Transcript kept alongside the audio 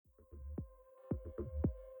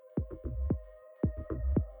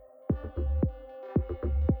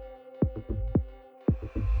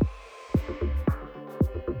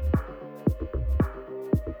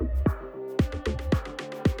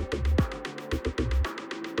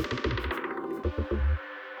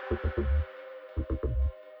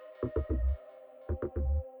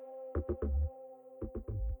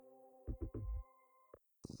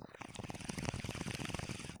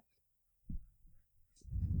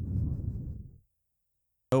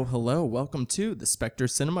Oh, hello. Welcome to the Spectre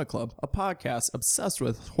Cinema Club, a podcast obsessed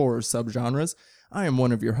with horror subgenres. I am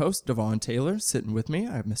one of your hosts, Devon Taylor. Sitting with me,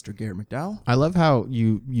 I have Mr. Garrett McDowell. I love how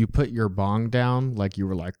you put your bong down like you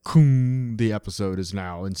were like, the episode is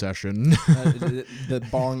now in session. The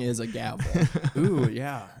bong is a gavel. Ooh,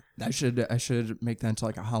 yeah. I should make that into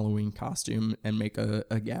like a Halloween costume and make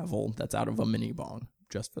a gavel that's out of a mini bong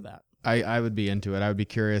just for that. I would be into it. I would be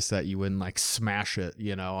curious that you wouldn't like smash it,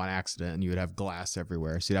 on accident, and you would have glass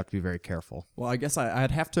everywhere. So you'd have to be very careful. Well, I guess I'd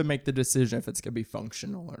have to make the decision if it's going to be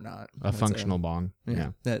functional or not. A functional bong.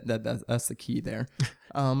 Yeah. That's the key there.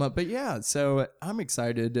 But yeah, so I'm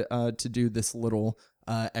excited to do this little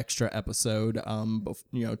extra episode.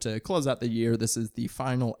 To close out the year. This is the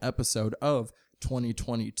final episode of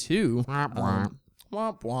 2022. Womp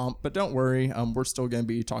womp. But don't worry, we're still going to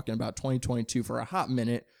be talking about 2022 for a hot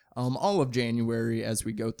minute. All of January as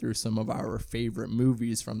we go through some of our favorite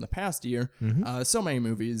movies from the past year. So many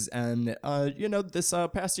movies. And, this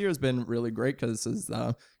past year has been really great because this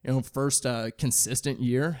is, first consistent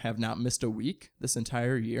year. Have not missed a week this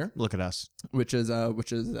entire year. Look at us. Which is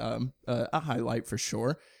a highlight for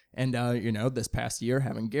sure. And, this past year,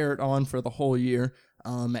 having Garrett on for the whole year,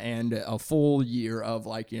 and a full year of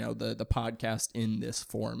the podcast in this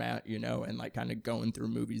format, and like kind of going through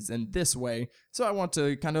movies in this way. So I want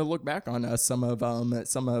to kind of look back on some of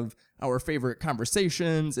our favorite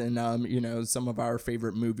conversations and, some of our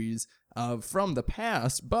favorite movies from the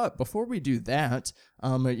past. But before we do that,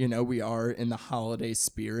 we are in the holiday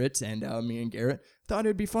spirit, and me and Garrett thought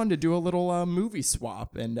it'd be fun to do a little movie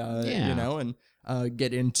swap and,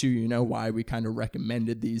 get into, why we kind of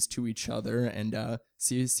recommended these to each other and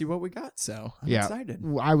see what we got. So I'm excited.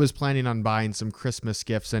 I was planning on buying some Christmas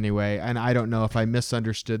gifts anyway, and I don't know if I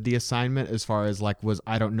misunderstood the assignment as far as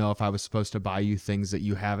I don't know if I was supposed to buy you things that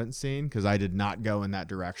you haven't seen, because I did not go in that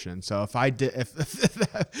direction. So if I did,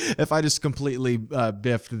 if I just completely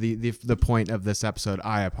biffed the point of this episode,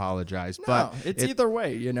 I apologize. No, but it's either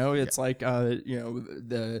way, it's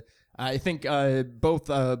I think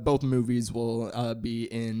both movies will be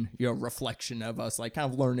in reflection of us, like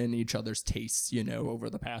kind of learning each other's tastes, over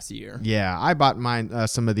the past year. Yeah, I bought mine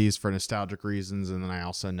some of these for nostalgic reasons, and then I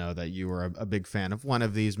also know that you were a big fan of one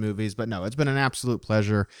of these movies. But no, it's been an absolute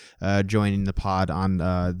pleasure joining the pod on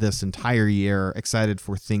this entire year. Excited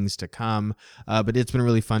for things to come, but it's been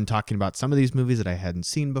really fun talking about some of these movies that I hadn't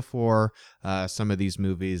seen before, some of these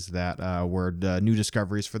movies that were new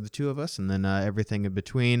discoveries for the two of us, and then everything in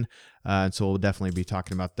between. And so we'll definitely be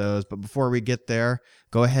talking about those. But before we get there,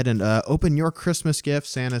 go ahead and open your Christmas gift.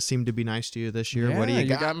 Santa seemed to be nice to you this year. Yeah, what do you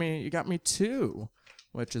got? You got me two,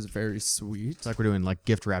 which is very sweet. It's like we're doing like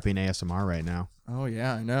gift wrapping ASMR right now. Oh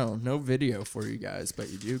yeah, I know. No video for you guys, but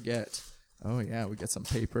you do get. Oh yeah, we get some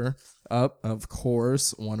paper up. Of course,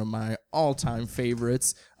 one of my all-time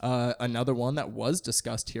favorites. Another one that was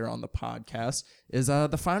discussed here on the podcast is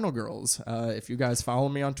The Final Girls. If you guys follow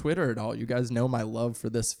me on Twitter at all, you guys know my love for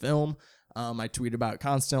this film. I tweet about it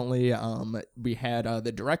constantly. We had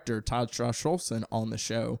the director, Todd Strauss-Olsen, on the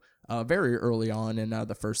show very early on in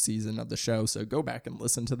the first season of the show, so go back and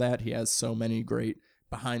listen to that. He has so many great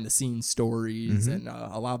behind-the-scenes stories and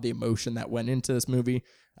a lot of the emotion that went into this movie.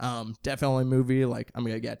 Definitely a movie, like I'm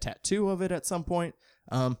going to get a tattoo of it at some point.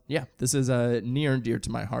 This is near and dear to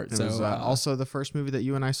my heart. It was also the first movie that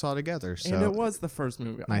you and I saw together. So and it was the first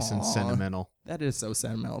movie. Nice and sentimental. That is so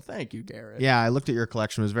sentimental. Thank you, Garrett. Yeah, I looked at your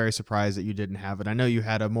collection. Was very surprised that you didn't have it. I know you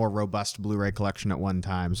had a more robust Blu-ray collection at one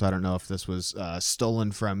time, so I don't know if this was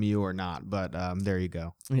stolen from you or not, but there you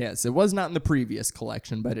go. Yes, it was not in the previous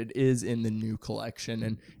collection, but it is in the new collection,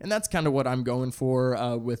 and that's kind of what I'm going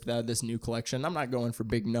for with this new collection. I'm not going for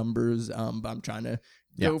big numbers, but I'm trying to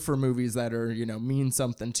go for movies that are, mean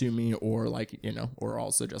something to me, or or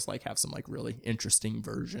also just like have some like really interesting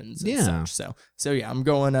versions and such. So yeah, I'm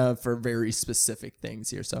going for very specific things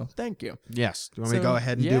here. So thank you. Yes. Do you want me to go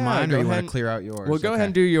ahead and do mine, or you want to clear out yours? Well, go ahead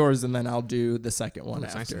and do yours, and then I'll do the second one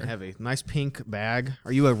after. Nice and heavy. Nice pink bag.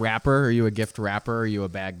 Are you a wrapper? Are you a gift wrapper? Or are you a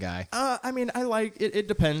bag guy? I mean, I like it. It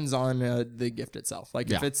depends on the gift itself.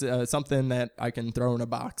 Like if it's something that I can throw in a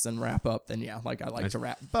box and wrap up, then I like to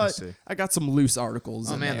wrap. But I got some loose articles.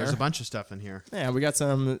 Oh man, there's a bunch of stuff in here. Yeah, we got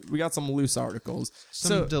some loose articles.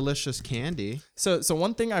 Some delicious candy. So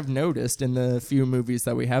one thing I've noticed in the few movies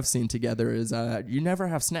that we have seen together is you never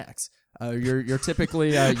have snacks. You're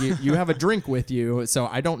typically you have a drink with you, so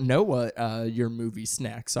I don't know what your movie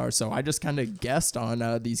snacks are. So I just kind of guessed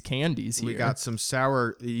on these candies here. We got some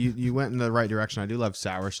sour. You went in the right direction. I do love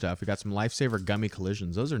sour stuff. We got some Lifesaver gummy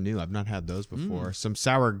collisions. Those are new. I've not had those before. Some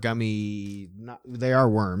sour gummy. They are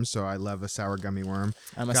worms, so I love a sour gummy worm.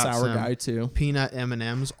 I'm a sour guy too. Peanut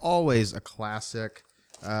M&Ms, always a classic.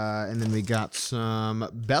 And then we got some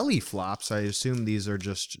belly flops. I assume these are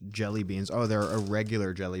just jelly beans. Oh, they're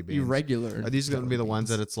irregular jelly beans. Irregular. Are these going to be the ones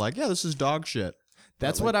that it's like, yeah, this is dog shit?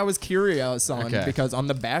 That's what I was curious on, Okay. because on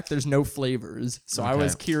the back there's no flavors. So I Okay.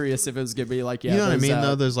 was curious if it was gonna be like, yeah, You know what I those, mean,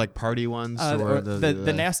 though? Those like party ones, or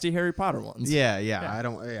the nasty Harry Potter ones. Yeah. I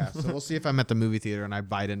don't. Yeah. So we'll see if I'm at the movie theater and I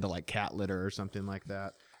bite into like cat litter or something like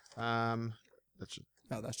that. That's just,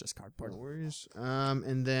 No, that's just cardboard. no worries.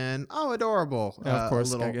 And then adorable. Yeah, of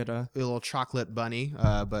course, a little, gotta get a little chocolate bunny,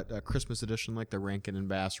 but a Christmas edition, like the Rankin and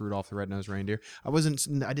Bass Rudolph the Red-Nosed Reindeer. I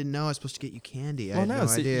didn't know I was supposed to get you candy. I had no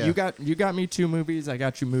see, idea. you got me 2 movies. I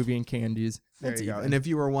got you movie and candies. There That's you go. even. And if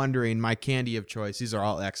you were wondering, my candy of choice, these are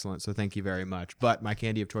all excellent, so thank you very much. But my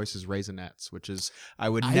candy of choice is Raisinets, which is, I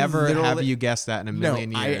would never have literally- you guess that in a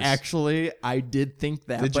million years. I did think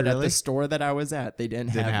that, Did but you at really? the store that I was at, they didn't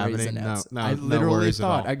have have any? Raisinets. No, I no literally worries at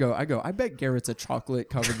thought, all. I go, I bet Garrett's a chocolate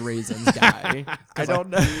covered raisins guy. I don't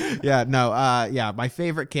know. Yeah, no, my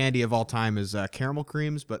favorite candy of all time is caramel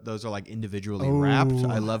creams, but those are like individually wrapped.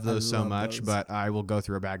 I love those so love much, those. but I will go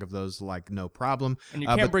through a bag of those like no problem. And you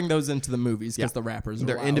But can't bring those into the movies because the wrappers are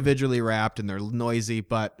they're loud. individually wrapped and they're noisy,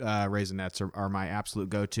 but Raisinets are my absolute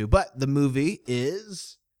go-to. But the movie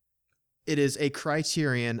is... It is a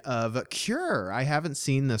Criterion of Cure. I haven't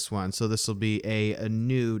seen this one, so this will be a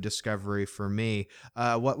new discovery for me.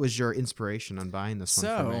 What was your inspiration on buying this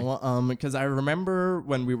one for me? So, because I remember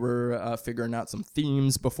when we were figuring out some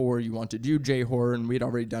themes before you want to do J-horror, and we'd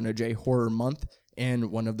already done a J-horror month,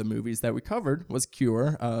 and one of the movies that we covered was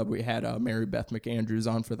Cure. We had Mary Beth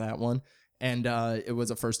McAndrews on for that one. And it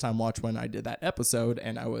was a first-time watch when I did that episode,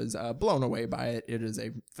 and I was blown away by it. It is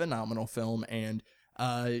a phenomenal film, and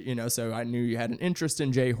so I knew you had an interest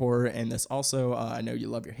in J-horror, and this also, I know you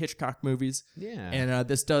love your Hitchcock movies. Yeah. And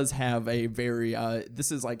this does have a very,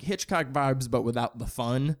 this is like Hitchcock vibes, but without the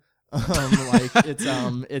fun. Like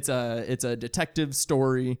it's a detective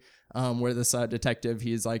story, where this detective,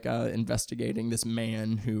 he's like investigating this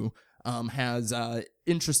man who has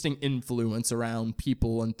interesting influence around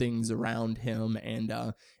people and things around him, and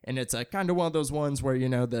it's a kind of one of those ones where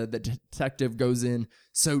the detective goes in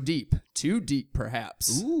so deep, too deep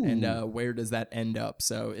perhaps. Ooh. And where does that end up?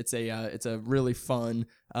 So it's a really fun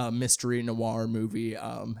mystery noir movie.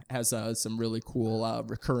 Has some really cool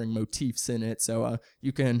recurring motifs in it, so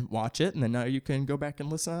you can watch it and then you can go back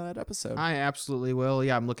and listen to that episode. I absolutely will.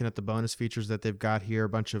 Yeah, I'm looking at the bonus features that they've got here. A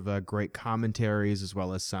bunch of great commentaries, as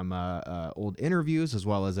well as some old interviews, as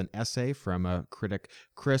well as an essay from critic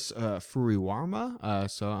Chris Furiwarma.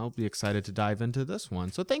 So I'll be excited to dive into this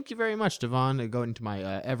one. So thank you very much, Devon, going to my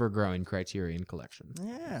ever-growing Criterion collection.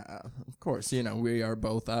 Yeah, of course. We are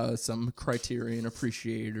both some Criterion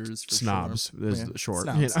appreciators. For Snobs sure. is Yeah, short.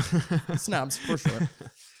 Snobs. Snobs, for sure.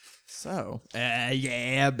 So,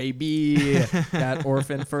 yeah, baby. That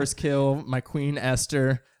orphan first kill, my Queen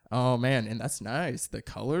Esther. Oh, man, and that's nice. The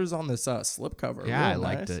colors on this slipcover. Yeah, I real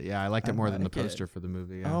liked nice. it. Yeah, I liked it more than the like it. poster for the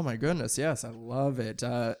movie. Yeah. Oh my goodness, yes, I love it.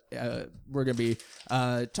 We're gonna be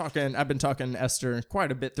talking. I've been talking Esther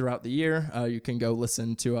quite a bit throughout the year. You can go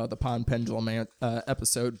listen to the Pond Pendulum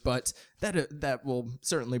episode, but that will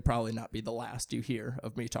certainly probably not be the last you hear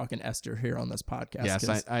of me talking Esther here on this podcast.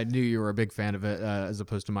 Yes, I knew you were a big fan of it, as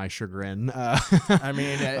opposed to my chagrin. I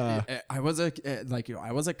mean, I was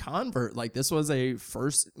a convert. Like, this was a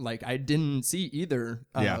first. Like, I didn't see either.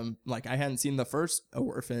 Like, I hadn't seen the first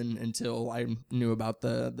Orphan until I knew about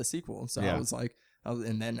the sequel. So Yeah. I was like,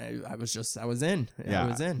 and then I was in. Yeah, I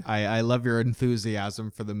was in. I love your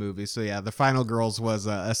enthusiasm for the movie. So yeah, The Final Girls was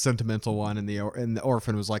a sentimental one, and the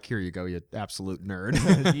Orphan was like, here you go, you absolute nerd.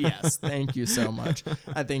 Yes, thank you so much.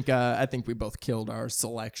 I think we both killed our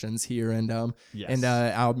selections here, and Yes. and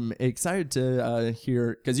I'm excited to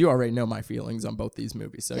hear, because you already know my feelings on both these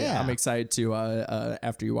movies. So yeah, Yeah. I'm excited to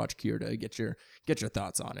after you watch Cure to get your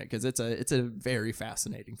thoughts on it, because it's a very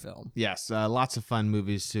fascinating film. Yes, lots of fun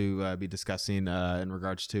movies to be discussing in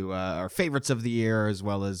regards to our favorites of the year, as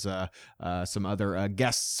well as some other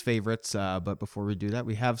guests' favorites. But before we do that,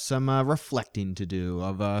 we have some reflecting to do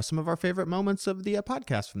of some of our favorite moments of the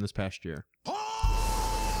podcast from this past year.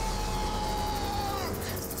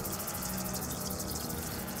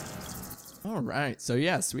 All right. So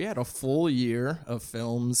yes, we had a full year of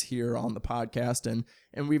films here on the podcast,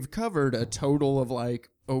 and we've covered a total of like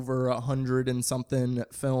over 100 and something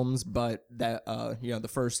films, but that the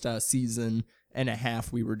first season and a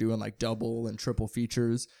half we were doing like double and triple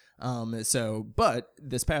features. But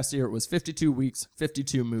this past year it was 52 weeks,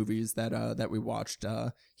 52 movies that we watched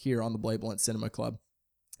here on the Blabelant Cinema Club.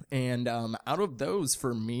 And out of those,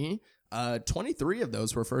 for me, 23 of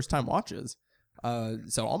those were first time watches.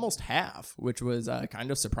 So almost half, which was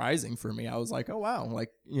kind of surprising for me. I was like, oh wow, like,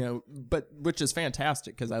 but which is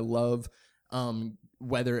fantastic because I love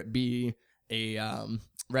whether it be a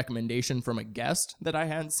recommendation from a guest that I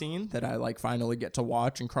hadn't seen that I like finally get to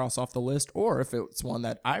watch and cross off the list, or if it's one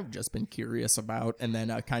that I've just been curious about and then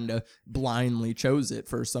kind of blindly chose it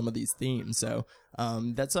for some of these themes. So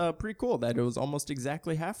that's pretty cool that it was almost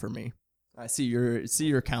exactly half for me. I see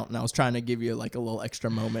your count, and I was trying to give you like a little extra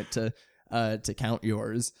moment to count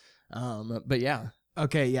yours. But yeah.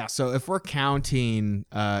 Okay, yeah. So if we're counting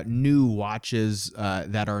new watches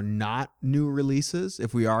that are not new releases,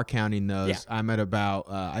 if we are counting those, I'm at about,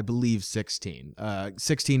 I believe, 16.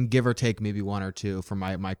 16, give or take maybe one or two for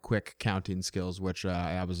my quick counting skills, which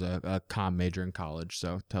I was a comm major in college,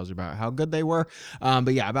 so it tells you about how good they were.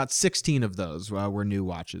 But yeah, about 16 of those were new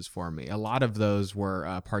watches for me. A lot of those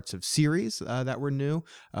were parts of series that were new.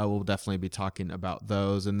 We'll definitely be talking about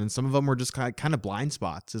those. And then some of them were just kind of blind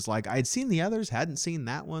spots. It's like I'd seen the others, hadn't seen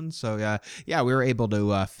that one, so we were able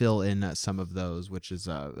to fill in some of those, which is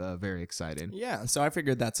very exciting. Yeah, so I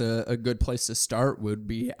figured that's a good place to start, would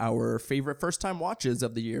be our favorite first time watches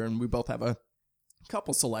of the year, and we both have a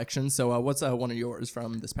couple selections. So what's one of yours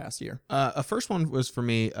from this past year? A first one was for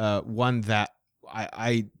me one that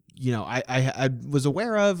I was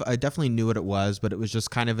aware of. I definitely knew what it was, but it was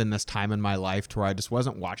just kind of in this time in my life to where I just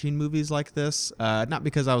wasn't watching movies like this. Not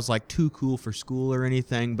because I was like too cool for school or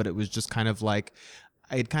anything, but it was just kind of like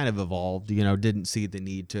I had kind of evolved, didn't see the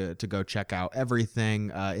need to go check out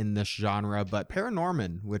everything in this genre. But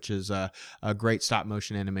Paranorman, which is a great stop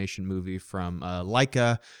motion animation movie from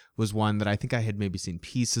Laika, was one that I think I had maybe seen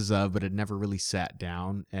pieces of, but had never really sat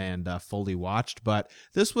down and fully watched. But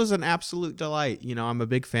this was an absolute delight. I'm a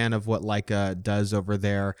big fan of what Laika does over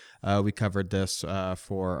there. We covered this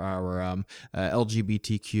for our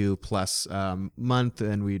LGBTQ plus month,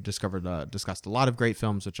 and we discussed a lot of great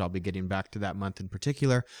films, which I'll be getting back to that month in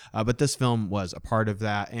particular. But this film was a part of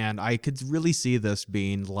that, and I could really see this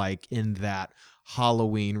being like in that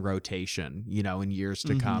Halloween rotation, in years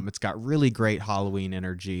to come. It's got really great Halloween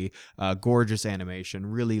energy, gorgeous animation,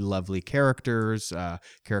 really lovely characters,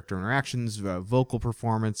 character interactions, vocal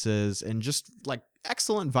performances, and just like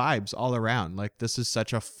excellent vibes all around. Like, this is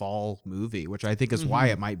such a fall movie, which I think is why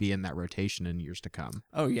it might be in that rotation in years to come.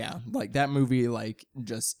 Oh yeah, like that movie like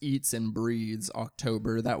just eats and breathes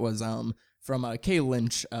October. That was from Kay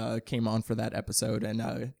Lynch came on for that episode,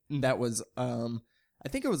 and that was I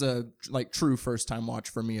think it was a like true first time watch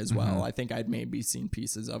for me as well. I think I'd maybe seen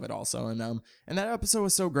pieces of it also, and that episode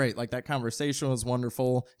was so great. Like, that conversation was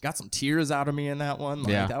wonderful. Got some tears out of me in that one.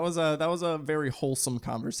 Like, that was a very wholesome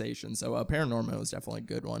conversation. So Paranorman was definitely a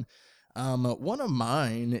good one. One of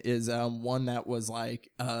mine is one that was like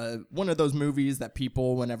one of those movies that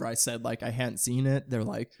people, whenever I said like I hadn't seen it, they're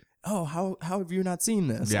like, oh, how have you not seen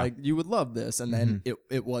this? Like, you would love this. And then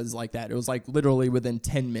it was like that. It was like literally within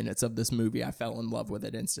 10 minutes of this movie, I fell in love with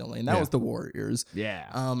it instantly. And that was The Warriors. Yeah.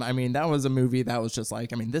 I mean, that was a movie that was just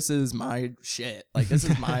like, I mean, this is my shit. Like, this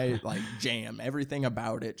is my like jam. Everything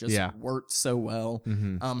about it just worked so well.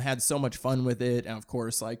 Had so much fun with it. And of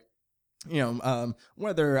course, like,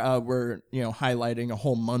 whether we're, highlighting a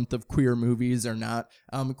whole month of queer movies or not,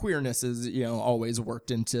 queerness is, always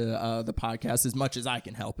worked into the podcast as much as I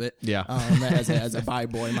can help it. Yeah. As a bi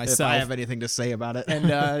boy myself. If I have anything to say about it.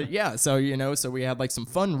 And so we had like some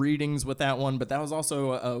fun readings with that one, but that was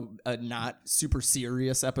also a not super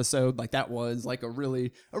serious episode. Like, that was like a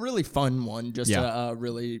really fun one, just to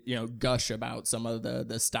really, gush about some of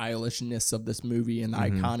the stylishness of this movie and the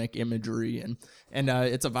iconic imagery, and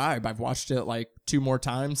it's a vibe. I've watched it like 2 more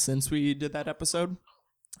times since we did that episode.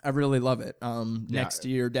 I really love it. Next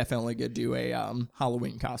year, definitely gonna do a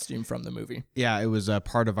Halloween costume from the movie. Yeah, it was a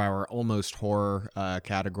part of our almost horror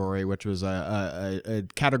category, which was a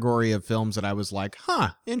category of films that I was like,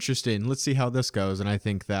 interesting. Let's see how this goes. And I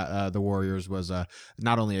think that The Warriors was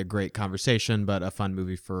not only a great conversation, but a fun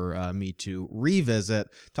movie for me to revisit.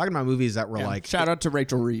 Talking about movies that were like... Shout out to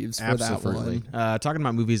Rachel Reeves for that one. Talking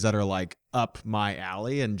about movies that are like up my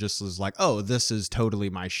alley and just was like, oh, this is totally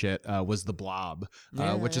my shit, was The Blob,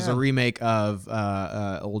 which is a remake of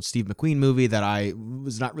old Steve McQueen movie that I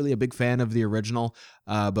was not really a big fan of the original,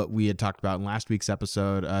 but we had talked about in last week's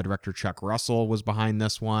episode. Director Chuck Russell was behind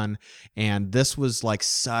this one, and this was like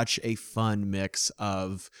such a fun mix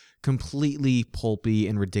of completely pulpy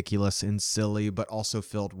and ridiculous and silly, but also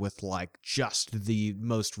filled with like just the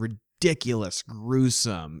most ridiculous ridiculous,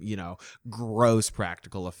 gruesome, gross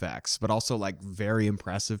practical effects, but also like very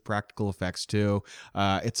impressive practical effects too.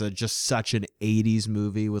 It's just such an 80s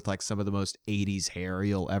movie with like some of the most 80s hair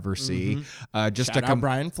you'll ever see. Just Shout out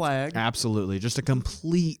Brian Flagg. Absolutely. Just a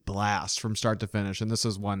complete blast from start to finish. And this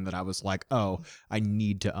is one that I was like, oh, I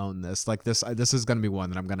need to own this. Like this is going to be one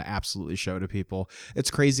that I'm going to absolutely show to people. It's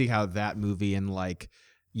crazy how that movie and like,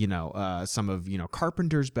 some of,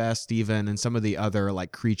 Carpenter's best even, and some of the other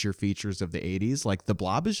like creature features of the 80s, like The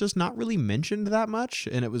Blob is just not really mentioned that much.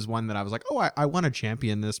 And it was one that I was like, oh, I want to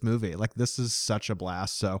champion this movie. Like this is such a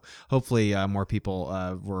blast. So hopefully more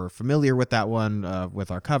people were familiar with that one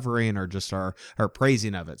with our covering or just our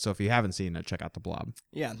praising of it. So if you haven't seen it, check out The Blob.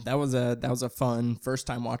 Yeah, that was a fun first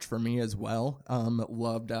time watch for me as well.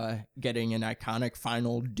 Loved getting an iconic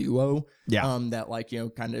final duo. Yeah. That like,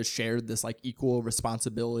 kind of shared this like equal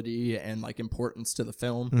responsibility and like importance to the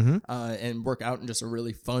film, and work out in just a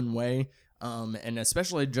really fun way. And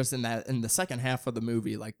especially just in the second half of the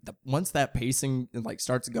movie, like once that pacing like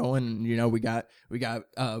starts going, we got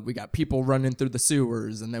people running through the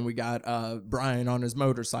sewers, and then we got Brian on his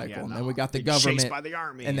motorcycle, and then we got the government chased by the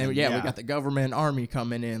army, and then we got the government army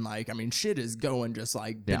coming in. Like, I mean, shit is going just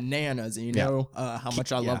like bananas. How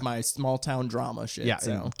much I love my small town drama shit. Yeah,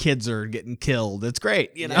 so kids are getting killed. It's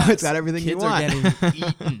great. It's got everything kids you want. Kids are getting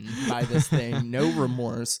eaten by this thing. No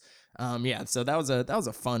remorse. So that was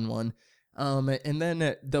a fun one. And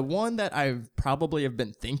then the one that I've probably have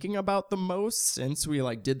been thinking about the most since we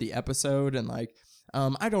like did the episode, and like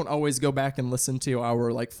I don't always go back and listen to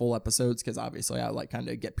our like full episodes because obviously I like kind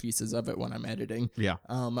of get pieces of it when I'm editing. Yeah.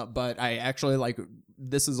 But I actually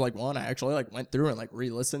this is like one I actually like went through and like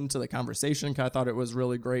re-listened to the conversation because I thought it was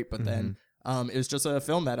really great. But then it was just a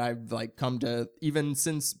film that I've like come to, even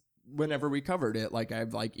since whenever we covered it, like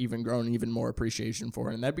I've like even grown even more appreciation for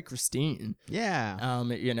it, and that'd be Christine. Yeah.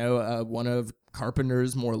 One of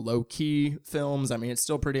Carpenter's more low-key films. I mean, it's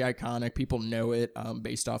still pretty iconic. People know it,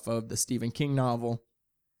 based off of the Stephen King novel.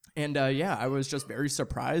 And I was just very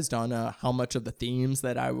surprised on how much of the themes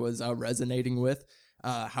that I was resonating with,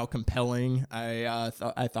 how compelling I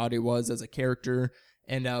thought he was as a character.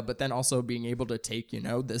 And but then also being able to take,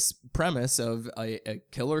 this premise of a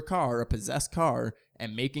killer car, a possessed car,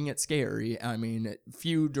 and making it scary. I mean,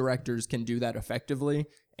 few directors can do that effectively,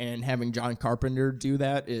 and having John Carpenter do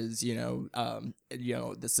that is, the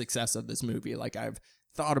success of this movie. Like, I've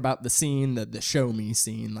thought about the scene, the show me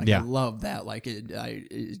scene. Like, I love that. Like,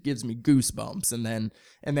 it gives me goosebumps. And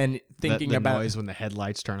then thinking the about noise when the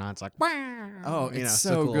headlights turn on, it's like, oh, it's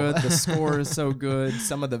so cool. Good. The score is so good.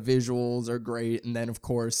 Some of the visuals are great. And then, of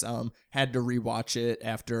course, had to rewatch it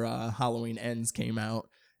after Halloween Ends came out.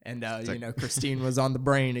 And, Christine was on the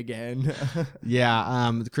brain again.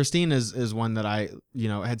 Christine is one that I,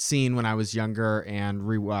 had seen when I was younger, and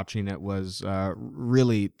rewatching it was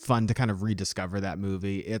really fun to kind of rediscover that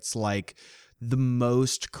movie. It's like the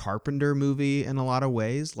most Carpenter movie in a lot of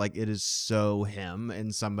ways. Like, it is so him,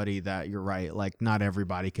 and somebody that, you're right, like not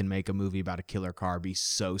everybody can make a movie about a killer car be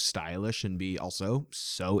so stylish and be also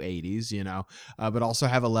so 80s, but also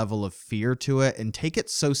have a level of fear to it and take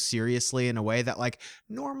it so seriously in a way that like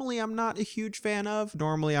normally I'm not a huge fan of.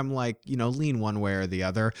 Normally I'm like, lean one way or the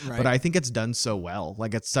other, right. But I think it's done so well.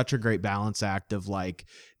 Like, it's such a great balance act of like,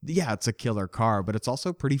 yeah, it's a killer car, but it's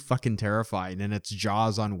also pretty fucking terrifying, and it's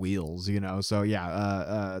Jaws on wheels, So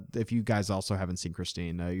if you guys also haven't seen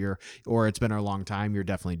Christine, or it's been a long time, you're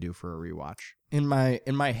definitely due for a rewatch. In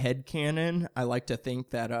my head canon, I like to think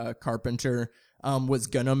that Carpenter was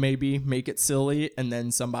gonna maybe make it silly, and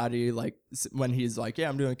then somebody like when he's like, yeah,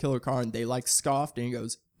 I'm doing a killer car, and they like scoffed, and he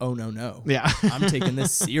goes, oh no, yeah, I'm taking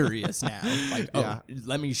this serious now. Like,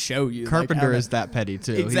 let me show you. Carpenter is that petty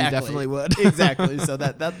too. Exactly. He definitely would. Exactly. So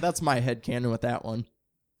that's my headcanon with that one.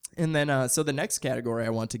 And then, so the next category I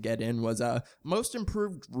want to get in was most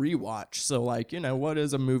improved rewatch. So, like, what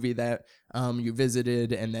is a movie that you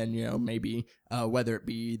visited, and then, maybe whether it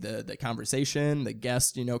be the conversation, the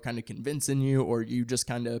guest, kind of convincing you, or you just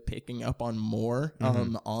kind of picking up on more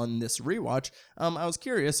on this rewatch. I was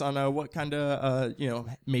curious on what kind of,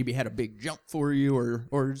 maybe had a big jump for you,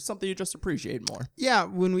 or something you just appreciate more. Yeah,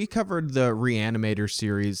 when we covered the Reanimator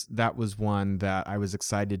series, that was one that I was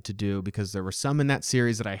excited to do because there were some in that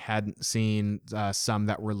series that I hadn't seen, some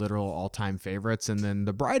that were literal all-time favorites. And then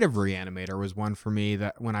The Bride of Reanimator was one for me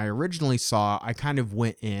that when I originally saw, I kind of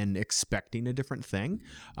went in expecting a different thing.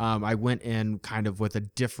 I went in kind of with a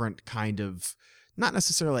different kind of, not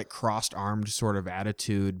necessarily like crossed-armed sort of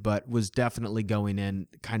attitude, but was definitely going in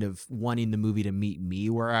kind of wanting the movie to meet me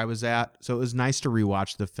where I was at. So it was nice to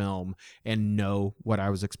rewatch the film and know what I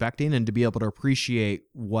was expecting, and to be able to appreciate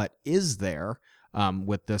what is there.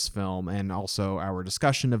 with this film, and also our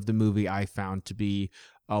discussion of the movie I found to be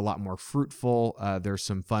a lot more fruitful. There's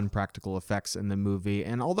some fun practical effects in the movie,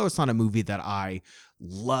 and although it's not a movie that I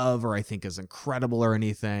love or I think is incredible or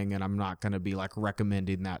anything, and I'm not going to be like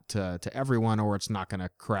recommending that to everyone, or it's not going to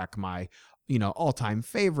crack my all-time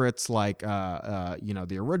favorites like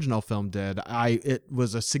the original film did, it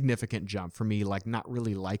was a significant jump for me, like not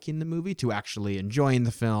really liking the movie to actually enjoying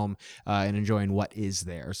the film and enjoying what is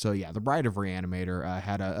there. So yeah, The Bride of Reanimator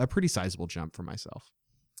had a pretty sizable jump for myself.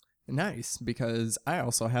 Nice, because I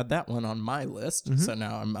also had that one on my list, so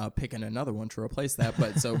now I'm picking another one to replace that.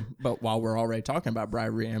 But while we're already talking about Bride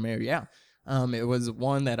of Reanimator, yeah, it was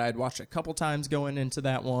one that I'd watched a couple times going into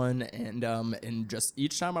that one, and just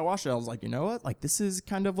each time I watched it, I was like, you know what, like this is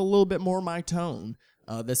kind of a little bit more my tone.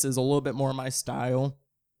 This is a little bit more my style,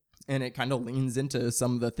 and it kind of leans into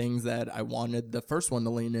some of the things that I wanted the first one to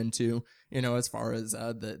lean into. As far as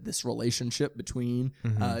this relationship between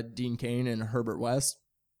Dean Cain and Herbert West.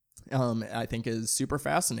 I think is super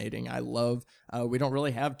fascinating. I love, we don't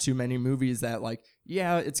really have too many movies that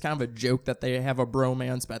it's kind of a joke that they have a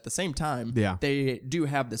bromance, but at the same time, they do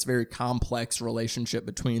have this very complex relationship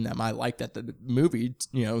between them. I like that the movie,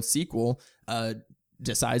 sequel,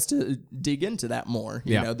 decides to dig into that more.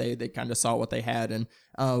 They kind of saw what they had, and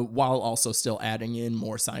while also still adding in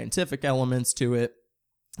more scientific elements to it.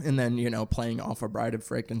 And then, playing off a Bride of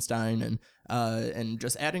Frankenstein and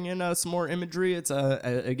just adding in some more imagery. It's,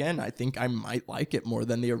 again, I think I might like it more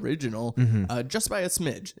than the original, just by a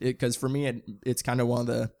smidge. Because for me, it's kind of one of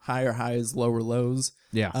the higher highs, lower lows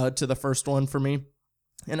to the first one for me.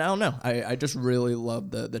 And I don't know. I just really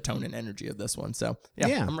love the tone and energy of this one. So,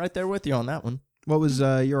 yeah, I'm right there with you on that one. What was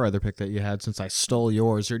your other pick that you had, since I stole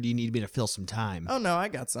yours, or do you need me to fill some time? Oh, no, I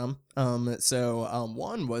got some.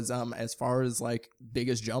 One was, as far as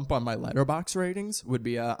biggest jump on my Letterboxd ratings would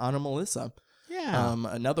be Ana Melissa. Yeah.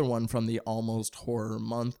 Another one from the Almost Horror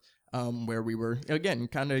Month, where we were, again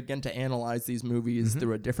to analyze these movies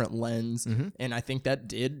through a different lens. And I think that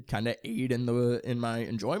did kind of aid in my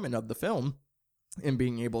enjoyment of the film and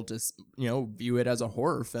being able to, view it as a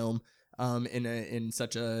horror film. In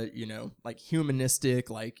such a humanistic,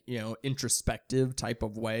 introspective type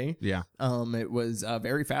of way. Yeah. It was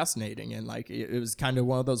very fascinating, and it was kind of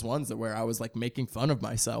one of those ones where I was making fun of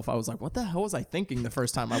myself. I was like, what the hell was I thinking the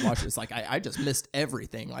first time I watched this? I just missed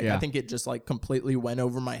everything. I think it just completely went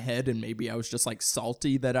over my head, and maybe I was just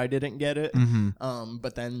salty that I didn't get it.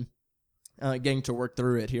 But then getting to work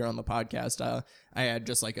through it here on the podcast, I had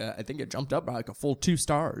just I think it jumped up by a full 2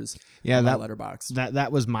 stars. Yeah, on my Letterboxd.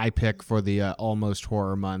 That was my pick for the Almost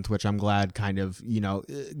Horror Month, which I'm glad kind of,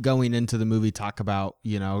 going into the movie, talk about,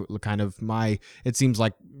 kind of it seems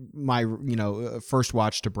like my, first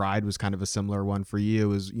watch to Bride was kind of a similar one for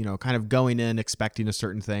you, is, kind of going in expecting a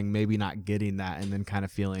certain thing, maybe not getting that, and then kind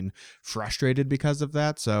of feeling frustrated because of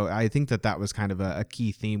that. So I think that was kind of a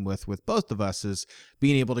key theme with both of us, is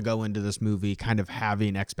being able to go into this movie kind of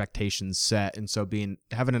having expectations set, and so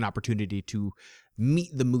having an opportunity to meet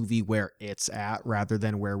the movie where it's at rather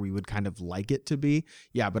than where we would kind of like it to be.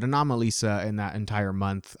 Yeah, but Ana Melissa in that entire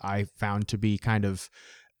month I found to be kind of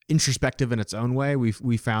introspective in its own way.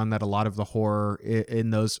 We found that a lot of the horror in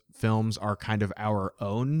those films are kind of our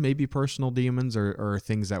own, maybe personal demons or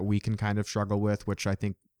things that we can kind of struggle with, which I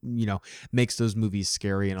think makes those movies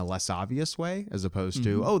scary in a less obvious way, as opposed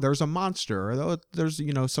to, oh, there's a monster, or oh, there's,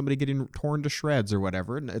 somebody getting torn to shreds or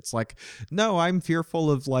whatever. And it's no, I'm fearful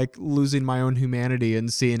of losing my own humanity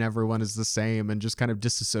and seeing everyone as the same and just kind of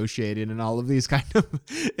disassociating in all of these kind of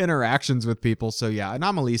interactions with people. So yeah,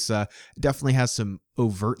 Ana Melissa definitely has some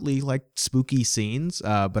overtly spooky scenes,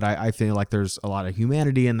 but I feel like there's a lot of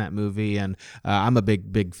humanity in that movie, and I'm a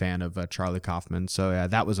big fan of Charlie Kaufman. So yeah,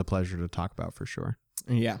 that was a pleasure to talk about for sure.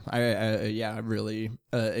 Yeah, I really,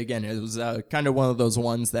 again, it was kind of one of those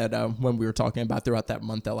ones that when we were talking about throughout that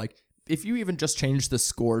month, that if you even just change the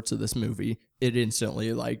score to this movie, it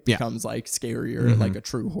instantly becomes scarier, like a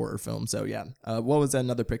true horror film. So yeah, what was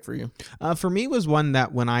another pick for you? For me was one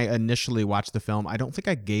that when I initially watched the film, I don't think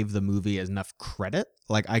I gave the movie enough credit.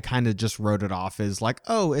 I kind of just wrote it off as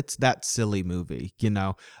oh, it's that silly movie,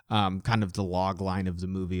 kind of the log line of the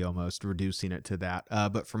movie, almost reducing it to that.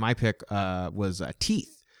 But for my pick was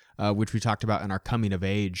Teeth, which we talked about in our coming of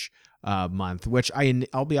age month, which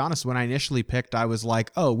I'll be honest, when I initially picked, I was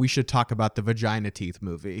like, oh, we should talk about the vagina teeth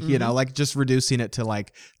movie, you know, like just reducing it to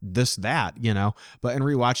like that, you know. But in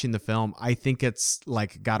rewatching the film, I think it's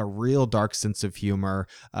like got a real dark sense of humor,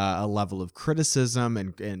 a level of criticism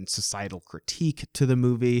and societal critique to the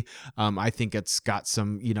movie. I think it's got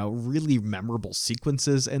some, you know, really memorable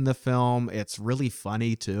sequences in the film. It's really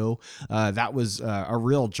funny too. That was a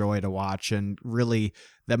real joy to watch, and really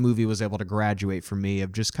that movie was able to graduate for me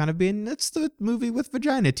of just kind of being, it's the movie with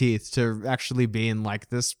vagina teeth, to actually being like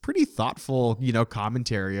this pretty thoughtful, you know,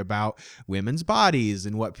 commentary about women's bodies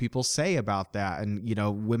and what people say about that. And, you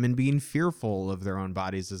know, women being fearful of their own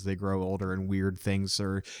bodies as they grow older, and weird things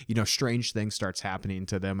or, you know, strange things starts happening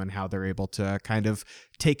to them, and how they're able to kind of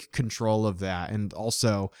take control of that. And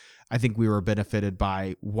also, I think we were benefited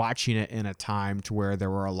by watching it in a time to where there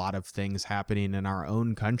were a lot of things happening in our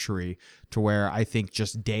own country, to where I think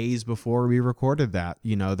just days before we recorded that,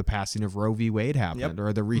 you know, the passing of Roe v. Wade happened,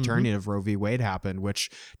 or the returning of Roe v. Wade happened, which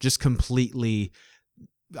just completely,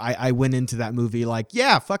 I went into that movie like,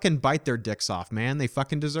 yeah, fucking bite their dicks off, man. They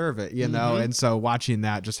fucking deserve it, you know? And so watching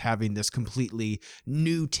that, just having this completely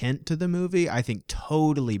new tint to the movie, I think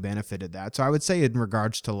totally benefited that. So I would say in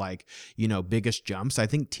regards to like, you know, biggest jumps, I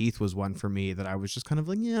think Teeth was one for me that I was just kind of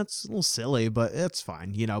like, yeah, it's a little silly, but it's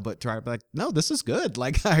fine, you know, but try to be like, no, this is good.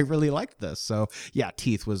 Like, I really liked this. So yeah,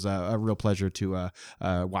 Teeth was a real pleasure to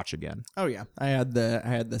watch again. Oh yeah. I had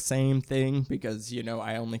the same thing, because, you know,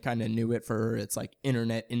 I only kind of knew it for its like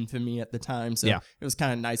internet infamy at the time, so it was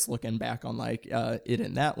kind of nice looking back on like it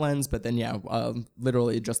in that lens. But then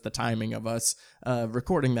literally just the timing of us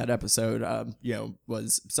recording that episode you know,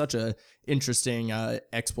 was such a interesting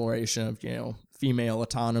exploration of, you know, female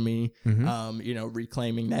autonomy, you know,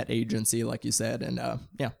 reclaiming that agency, like you said, and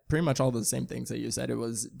pretty much all the same things that you said. It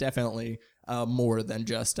was definitely more than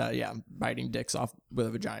just biting dicks off with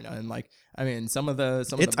a vagina. And like, I mean, some of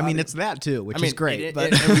the I mean, it's that too, which is great.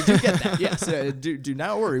 But and we do get that. Yes, do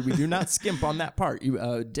not worry. We do not skimp on that part.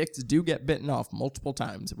 You dicks do get bitten off multiple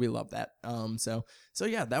times. We love that. So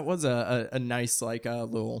yeah, that was a nice like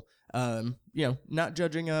little you know, not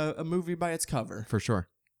judging a movie by its cover, for sure.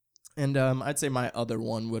 And I'd say my other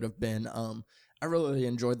one would have been I really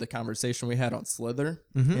enjoyed the conversation we had on Slither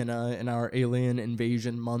in our Alien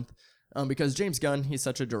Invasion month. Because James Gunn, he's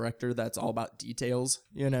such a director that's all about details,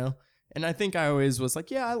 you know? And I think I always was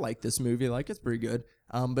like, yeah, I like this movie. Like, it's pretty good.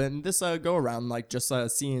 But in this go around, like, just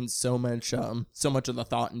seeing so much of the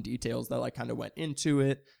thought and details that, like, kind of went into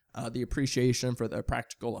it, the appreciation for the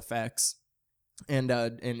practical effects, and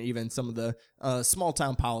even some of the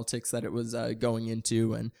small-town politics that it was going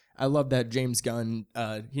into. And I love that James Gunn,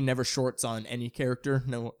 he never shorts on any character,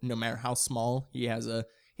 no matter how small. He has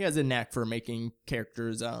a knack for making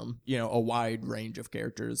characters, you know, a wide range of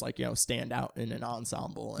characters, like, you know, stand out in an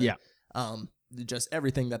ensemble. And, just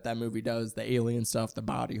everything that movie does, the alien stuff, the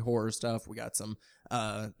body horror stuff. We got some,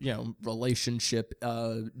 you know, relationship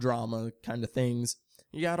drama kind of things.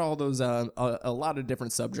 You got all those, a lot of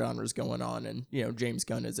different subgenres going on. And, you know, James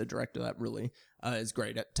Gunn is a director that really is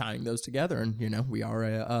great at tying those together. And, you know, we are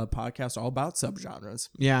a podcast all about subgenres.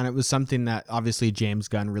 Yeah, and it was something that obviously James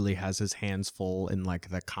Gunn really has his hands full in like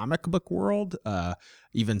the comic book world.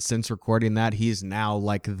 Even since recording that, he's now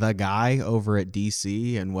like the guy over at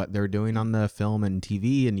DC and what they're doing on the film and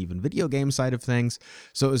TV and even video game side of things.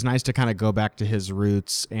 So it was nice to kind of go back to his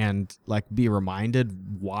roots and like be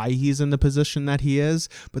reminded why he's in the position that he is,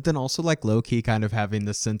 but then also like low-key kind of having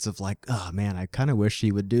the sense of like, oh man, I kind of wish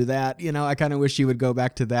he would do that. You know, I kind of wish he would go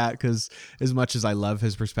back to that, because as much as I love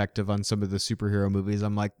his perspective on some of the superhero movies,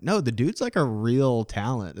 I'm like, no, the dude's like a real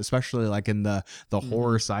talent, especially like in the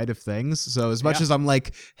horror side of things. So as much as I'm like,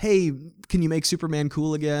 hey, can you make Superman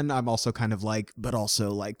cool again? I'm also kind of like, but also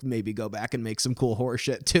like maybe go back and make some cool horror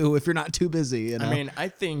shit too if you're not too busy, you know? I mean, I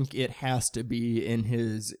think it has to be in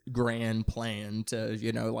his grand plan to,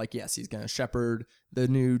 you know, like, yes, he's going to shepherd the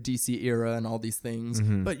new DC era and all these things.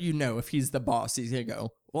 But, you know, if he's the boss, he's going to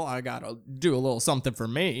go, well, I got to do a little something for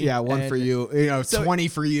me. Yeah, one for you, you know, so, 20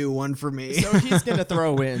 for you, one for me. So he's going to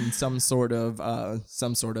throw in some sort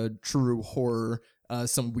of true horror,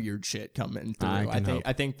 some weird shit coming through.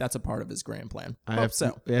 I think that's a part of his grand plan.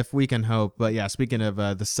 If we can hope. But yeah, speaking of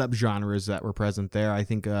the subgenres that were present there, I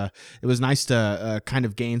think it was nice to kind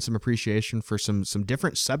of gain some appreciation for some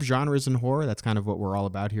different subgenres in horror. That's kind of what we're all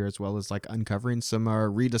about here, as well as like uncovering some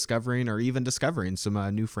rediscovering or even discovering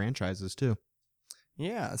some new franchises too.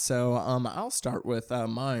 Yeah, so I'll start with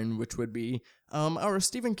mine, which would be our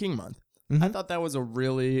Stephen King month. I thought that was a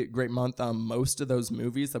really great month. Most of those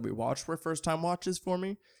movies that we watched were first-time watches for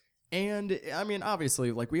me. And, I mean,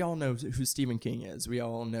 obviously, like, we all know who Stephen King is. We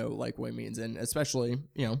all know, like, what he means. And especially,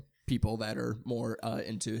 you know, people that are more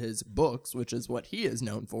into his books, which is what he is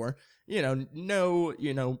known for, know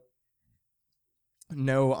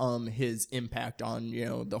his impact on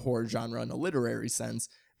the horror genre in a literary sense,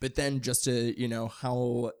 but then just to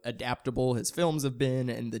how adaptable his films have been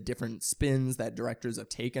and the different spins that directors have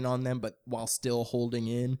taken on them, but while still holding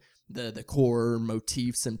in the core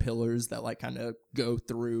motifs and pillars that like kind of go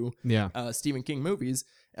through Stephen King movies.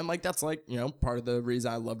 And like that's like part of the reason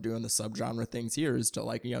I love doing the subgenre things here is to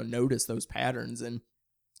like notice those patterns and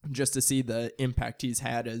just to see the impact he's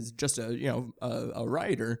had as just a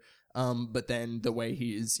writer. But then the way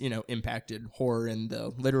he's, impacted horror in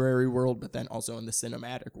the literary world, but then also in the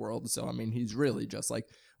cinematic world. So, I mean, he's really just like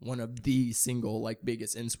one of the single like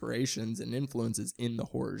biggest inspirations and influences in the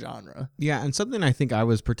horror genre. Yeah. And something I think I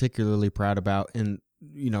was particularly proud about in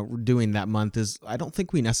doing that month is I don't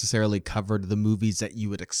think we necessarily covered the movies that you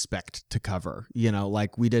would expect to cover.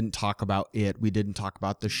 Like we didn't talk about It. We didn't talk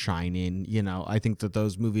about The Shining. I think that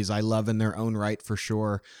those movies I love in their own right for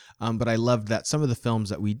sure. But I loved that some of the films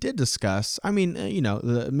that we did discuss, I mean,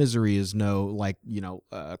 The Misery is no like,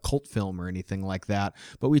 cult film or anything like that.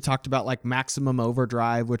 But we talked about like Maximum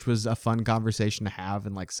Overdrive, which was a fun conversation to have,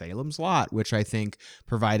 and like Salem's Lot, which I think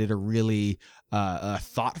provided a really a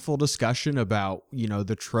thoughtful discussion about,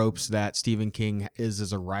 the tropes that Stephen King is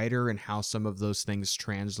as a writer and how some of those things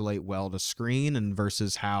translate well to screen and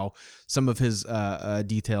versus how some of his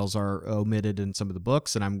details are omitted in some of the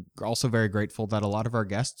books. And I'm also very grateful that a lot of our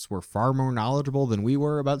guests were far more knowledgeable than we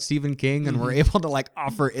were about Stephen King and were able to like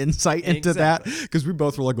offer insight into that, because we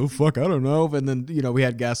both were like, oh, fuck, I don't know. And then, we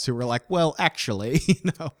had guests who were like, well, actually,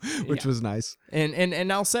 which was nice.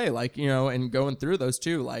 And I'll say like, and going through those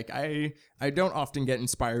too, like I don't often get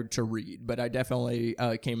inspired to read, but I definitely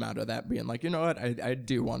came out of that being like, you know what, I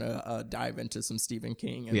do want to dive into some Stephen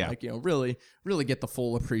King and like, really get the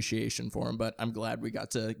full appreciation for him. But I'm glad we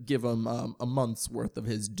got to give him a month's worth of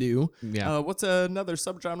his due. Yeah. What's another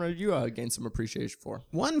subgenre you gained some appreciation for?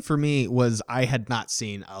 One for me was I had not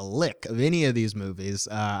seen a lick of any of these movies.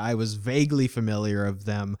 I was vaguely familiar of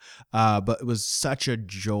them, but it was such a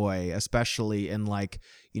joy, especially in like,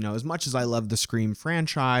 as much as I love the Scream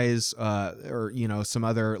franchise, or, some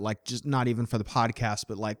other, like, just not even for the podcast,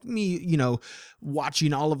 but like me,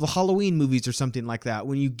 watching all of the Halloween movies or something like that.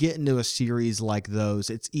 When you get into a series like those,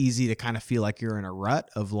 it's easy to kind of feel like you're in a rut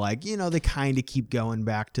of like, they kind of keep going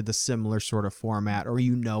back to the similar sort of format, or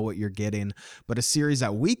what you're getting. But a series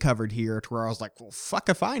that we covered here to where I was like, well, fuck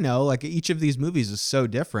if I know, like each of these movies is so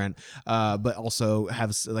different, but also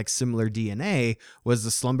have like similar DNA, was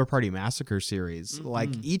the Slumber Party Massacre series. Mm-hmm. Like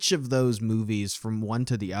each of those movies from one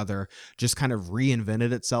to the other just kind of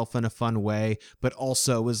reinvented itself in a fun way, but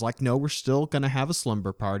also was like, no, we're still going to have a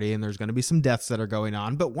slumber party and there's going to be some deaths that are going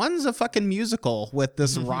on, but one's a fucking musical with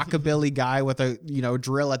this rockabilly guy with a,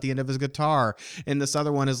 drill at the end of his guitar. And this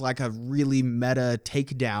other one is like a really meta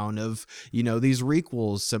takedown of, these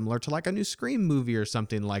requels similar to like a new Scream movie or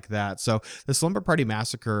something like that. So the Slumber Party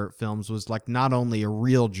Massacre films was like not only a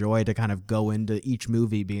real joy to kind of go into each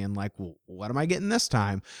movie being like, well, what am I getting this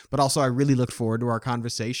time? But also I really looked forward to our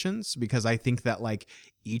conversations, because I think that like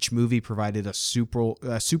each movie provided a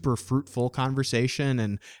super fruitful conversation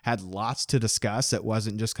and had lots to discuss. It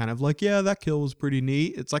wasn't just kind of like, yeah, that kill was pretty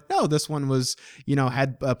neat. It's like, no, this one was,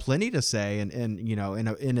 had plenty to say and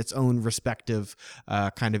in its own respective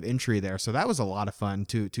kind of entry there. So that was a lot of fun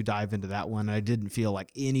to dive into that one. I didn't feel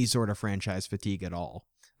like any sort of franchise fatigue at all.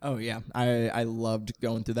 Oh, yeah. I loved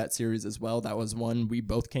going through that series as well. That was one we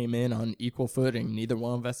both came in on equal footing. Neither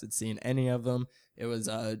one of us had seen any of them. It was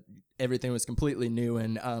everything was completely new,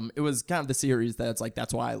 and it was kind of the series that's like,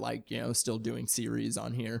 that's why I like, still doing series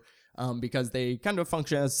on here, because they kind of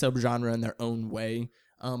function as subgenre in their own way.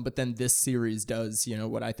 But then this series does,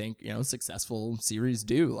 what I think, successful series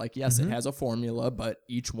do. Like, yes, it has a formula, but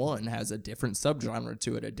each one has a different subgenre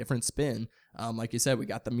to it, a different spin. Like you said, we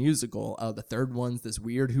got the musical. The third one's this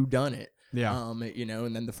weird whodunit. Yeah.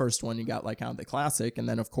 And then the first one you got like kind of the classic, and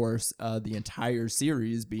then of course the entire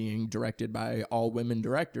series being directed by all women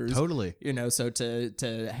directors. Totally. So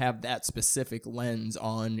to have that specific lens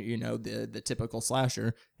on the typical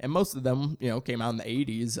slasher, and most of them came out in the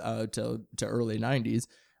 80s to early 90s.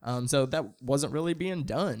 So that wasn't really being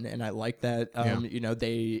done, and I like that.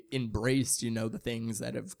 They embraced the things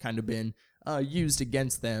that have kind of been used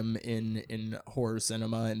against them in horror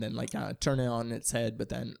cinema, and then like kind of turn it on its head, but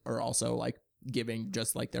then are also like giving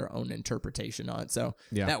just like their own interpretation on it. So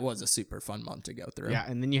that was a super fun month to go through. Yeah,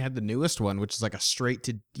 and then you had the newest one, which is like a straight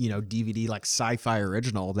to DVD like sci-fi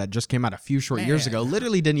original that just came out a few short years ago.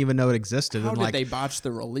 Literally didn't even know it existed. How and did like, they botch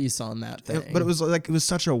the release on that thing? But it was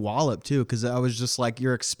such a wallop too, because I was just like,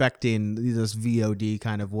 you're expecting this VOD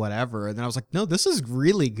kind of whatever, and then I was like, no, this is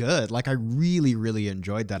really good. Like I really, really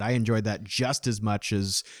enjoyed that. I enjoyed that just as much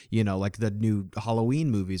as like the new Halloween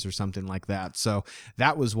movies or something like that. So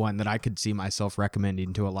that was one that I could see myself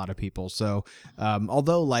recommending to a lot of people. So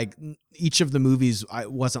although like each of the movies I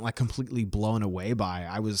wasn't like completely blown away by,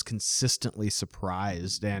 I was consistently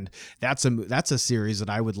surprised, and that's a series that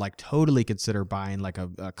I would like totally consider buying like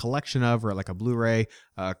a collection of, or like a Blu-ray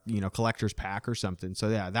collector's pack or something. So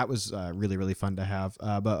yeah, that was really, really fun to have.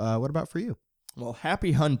 But what about for you? Well,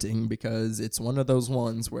 Happy Hunting, because it's one of those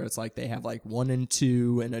ones where it's like they have like 1 and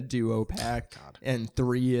 2 in a duo pack, and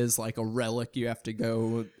 3 is like a relic you have to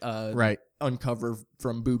go uncover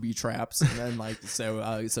from booby traps, and then like so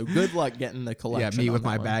good luck getting the collection. Yeah, me with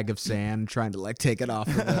my bag of sand trying to like take it off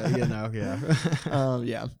of the,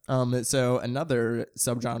 So another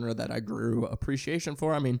subgenre that I grew appreciation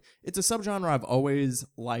for. I mean, it's a subgenre I've always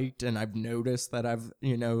liked, and I've noticed that I've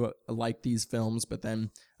liked these films, but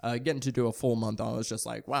then getting to do a full month, I was just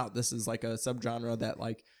like, wow, this is like a subgenre that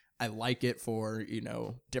like I like it for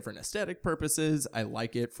different aesthetic purposes. I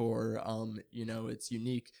like it for its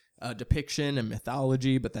unique depiction and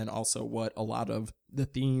mythology, but then also what a lot of the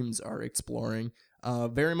themes are exploring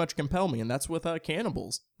very much compel me, and that's with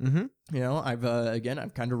cannibals. I've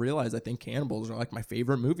kind of realized I think cannibals are like my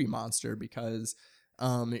favorite movie monster, because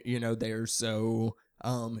they're so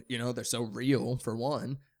they're so real for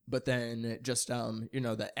one, but then just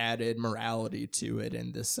the added morality to it,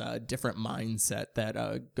 and this different mindset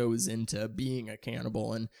that goes into being a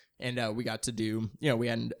cannibal. And we got to do, we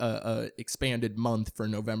had a expanded month for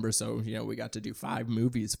November, so we got to do 5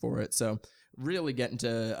 movies for it. So really getting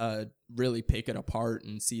to really pick it apart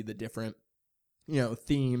and see the different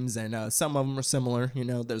themes, and some of them are similar.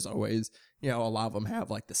 There's always a lot of them have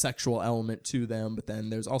like the sexual element to them, but then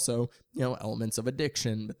there's also elements of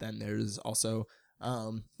addiction, but then there's also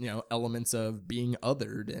elements of being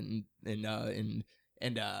othered and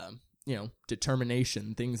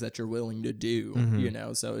determination, things that you're willing to do,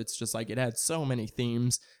 so it's just like it had so many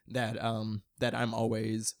themes that I'm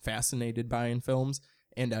always fascinated by in films,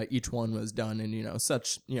 and each one was done in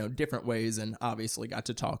such different ways, and obviously got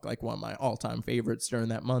to talk like one of my all-time favorites during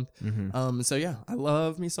that month. So yeah, I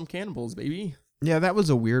love me some cannibals, baby. Yeah, that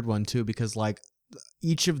was a weird one too, because like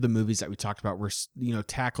each of the movies that we talked about were,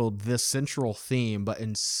 tackled this central theme, but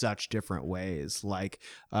in such different ways. Like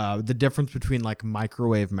the difference between like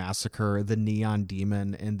Microwave Massacre, The Neon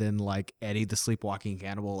Demon, and then like Eddie the Sleepwalking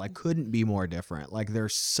Cannibal, like couldn't be more different. Like they're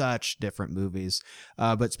such different movies.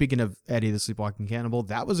 But speaking of Eddie the Sleepwalking Cannibal,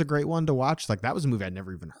 that was a great one to watch. Like that was a movie I'd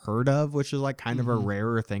never even heard of, which is like kind of a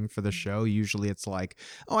rarer thing for the show. Usually it's like,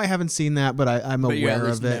 oh, I haven't seen that, but I'm aware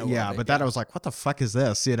of it. Yeah, but that I was like, what the fuck is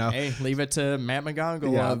this? Hey, leave it to Matt McGonagall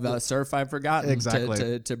of Certified Forgotten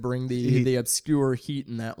to bring the obscure heat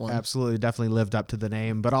in that one. Absolutely, definitely lived up to the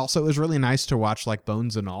name. But also it was really nice to watch like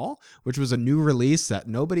Bones and All, which was a new release that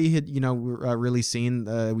nobody had really seen.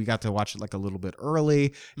 We got to watch it like a little bit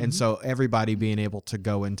early, and so everybody being able to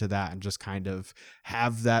go into that and just kind of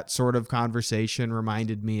have that sort of conversation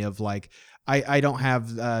reminded me of like, I don't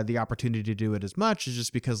have the opportunity to do it as much, is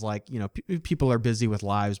just because like, people are busy with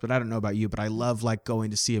lives, but I don't know about you, but I love like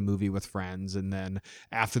going to see a movie with friends, and then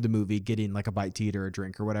after the movie getting like a bite to eat or a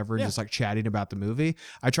drink or whatever, and just like chatting about the movie.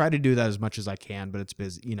 I try to do that as much as I can, but it's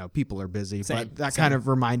busy, people are busy. But that kind of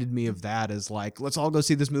reminded me of that, as like, let's all go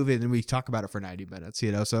see this movie and then we talk about it for 90 minutes,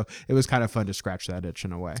 so it was kind of fun to scratch that itch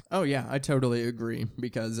in a way. Oh yeah, I totally agree,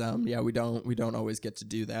 because we don't always get to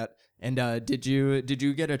do that. And did you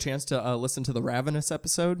get a chance to listen to the Ravenous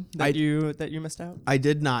episode that you missed out? I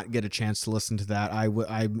did not get a chance to listen to that.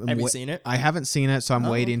 Have you seen it? I haven't seen it, so I'm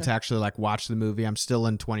waiting to actually like watch the movie. I'm still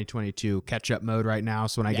in 2022 catch-up mode right now,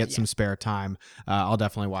 so when I get some spare time, I'll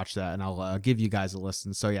definitely watch that, and I'll give you guys a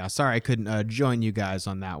listen. So yeah, sorry I couldn't join you guys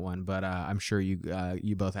on that one, but I'm sure you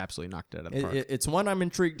both absolutely knocked it out of the park. It's one I'm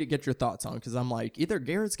intrigued to get your thoughts on, because I'm like, either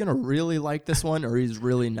Garrett's gonna really like this one, or he's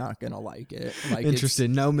really not gonna like it. Like,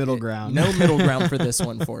 interesting, no middle ground. No middle ground for this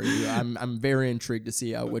one for you. I'm very intrigued to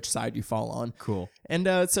see which side you fall on. Cool. And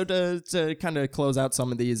so to kind of close out some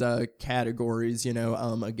of these categories,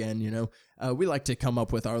 again, we like to come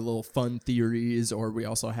up with our little fun theories, or we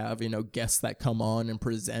also have, guests that come on and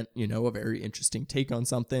present, a very interesting take on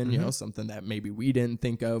something, something that maybe we didn't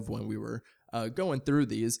think of when we were going through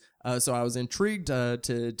these. So I was intrigued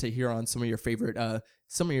to hear on some of your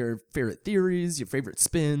favorite theories, your favorite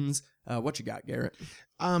spins, What you got, Garrett?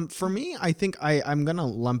 For me, I think I'm going to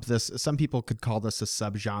lump this. Some people could call this a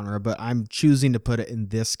subgenre, but I'm choosing to put it in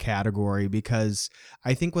this category because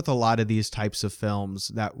I think with a lot of these types of films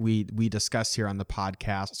that we discuss here on the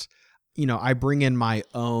podcast, I bring in my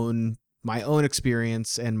own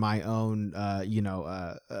experience and my own,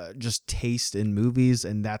 just taste in movies.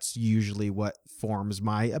 And that's usually what forms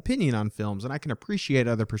my opinion on films. And I can appreciate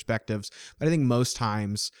other perspectives, but I think most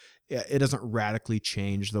times it doesn't radically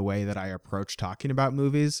change the way that I approach talking about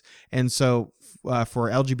movies. And so for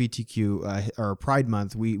LGBTQ or Pride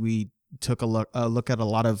Month, we took a look at a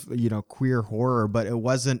lot of queer horror, but it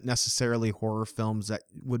wasn't necessarily horror films that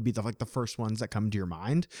would be the first ones that come to your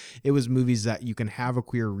mind. It was movies that you can have a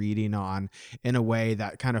queer reading on in a way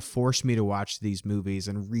that kind of forced me to watch these movies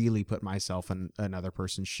and really put myself in another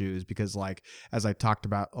person's shoes, because like as I talked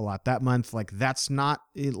about a lot that month, like that's not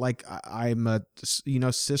like I'm a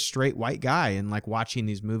cis straight white guy, and like watching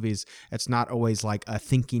these movies, it's not always like a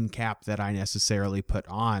thinking cap that I necessarily put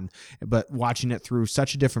on, but watching it through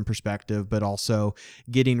such a different perspective, but also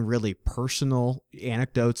getting really personal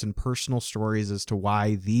anecdotes and personal stories as to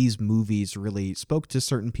why these movies really spoke to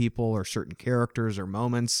certain people or certain characters or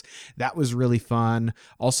moments. That was really fun.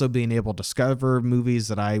 Also being able to discover movies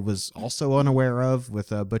that I was also unaware of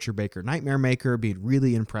with Butcher Baker Nightmare Maker, being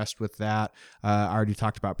really impressed with that. I already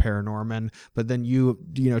talked about Paranorman, but then you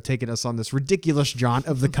taking us on this ridiculous jaunt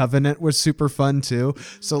of The Covenant was super fun too.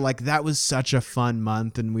 So like that was such a fun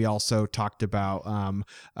month. And we also talked about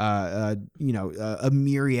a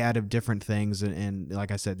myriad of different things, and like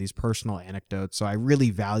I said, these personal anecdotes. So I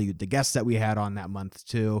really valued the guests that we had on that month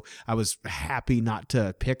too. I was happy not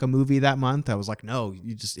to pick a movie that month. I was like, no,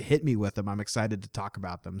 you just hit me with them. I'm excited to talk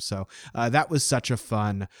about them. So that was such a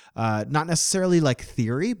fun, not necessarily like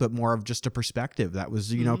theory, but more of just a perspective that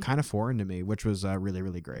was kind of foreign to me, which was really,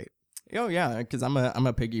 really great. Oh yeah, because I'm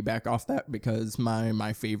a piggyback off that, because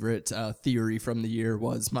my favorite theory from the year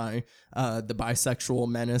was the bisexual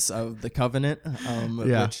menace of The Covenant.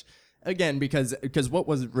 Which again, because what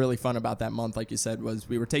was really fun about that month, like you said, was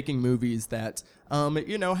we were taking movies that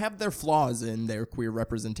have their flaws in their queer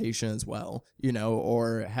representation as well,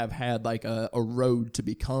 or have had like a road to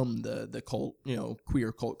become the cult,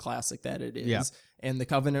 queer cult classic that it is. Yeah. And The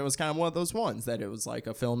Covenant was kind of one of those ones that it was like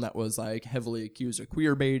a film that was like heavily accused of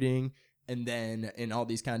queer baiting, and then in all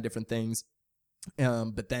these kind of different things.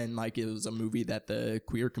 But then like it was a movie that the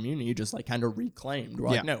queer community just like kind of reclaimed. We're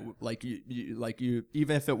like, no, like you,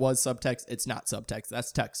 even if it was subtext, it's not subtext.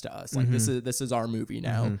 That's text to us. Like this is our movie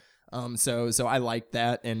now. Mm-hmm. So I like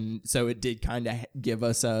that, and so it did kind of give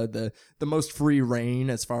us the most free reign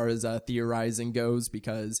as far as theorizing goes,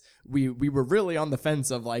 because we were really on the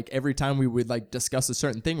fence of like every time we would like discuss a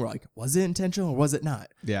certain thing, we're like, was it intentional or was it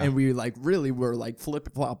not? Yeah, and we like really were like flip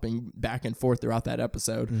flopping back and forth throughout that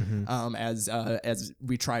episode, as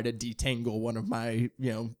we try to detangle one of my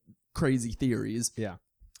crazy theories. Yeah.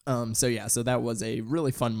 So that was a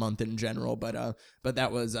really fun month in general, but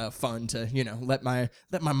that was fun to let my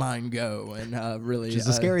mind go and really, which is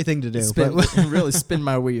a scary thing to do, really spin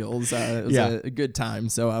my wheels. It was a good time.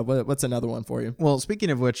 So what's another one for you? Well, speaking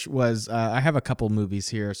of which, was I have a couple movies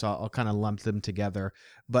here, so I'll kind of lump them together.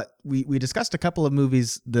 But we discussed a couple of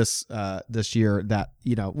movies this year that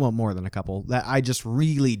more than a couple that I just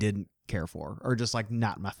really didn't care for, or just like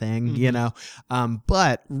not my thing,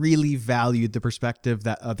 but really valued the perspective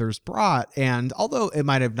that others brought. And although it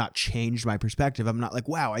might have not changed my perspective, I'm not like,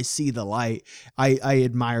 wow, I see the light. I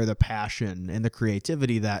admire the passion and the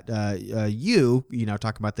creativity that you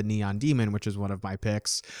talk about The Neon Demon, which is one of my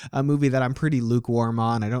picks, a movie that I'm pretty lukewarm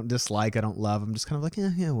on. I don't dislike, I don't love. I'm just kind of like,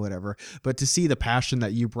 yeah, whatever. But to see the passion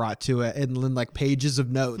that you brought to it, and then like pages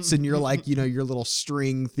of notes, and you're like, your little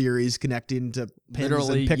string theories connecting to pins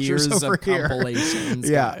literally and pictures years over of here. Compilations,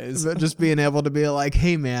 yeah, guys. But just being able to be like,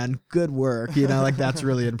 hey man, good work, like that's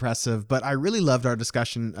really impressive. But I really loved our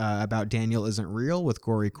discussion about Daniel Isn't Real with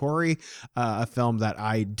Corey, a film that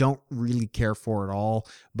I don't really care for at all,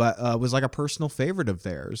 but was like a personal favorite of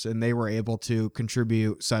theirs, and they were able to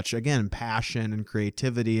contribute such, again, passion and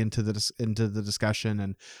creativity into the discussion,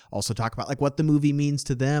 and also talk about like what the movie means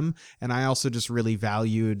to them. And I also just really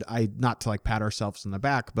valued, not to like pat ourselves on the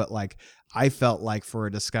back, but like I felt like for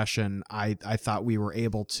a discussion, I thought we were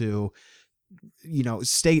able to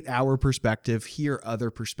state our perspective, hear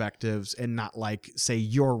other perspectives, and not like say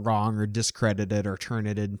you're wrong or discredit it or turn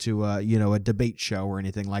it into a debate show or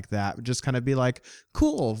anything like that. Just kind of be like,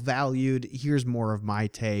 cool, valued, here's more of my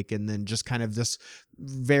take. And then just kind of this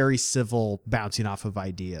very civil, bouncing off of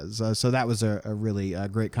ideas. So that was a really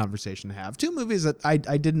great conversation to have. Two movies that I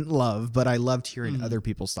didn't love, but I loved hearing other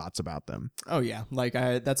people's thoughts about them. Oh yeah, like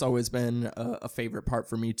that's always been a favorite part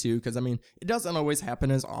for me too, because I mean it doesn't always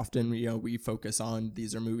happen as often. You know, we focus on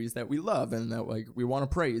these are movies that we love and that like we want to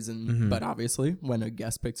praise, and but obviously when a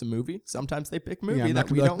guest picks a movie, sometimes they pick a movie that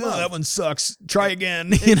we don't love. That one sucks. Try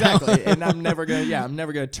again. Exactly, and I'm never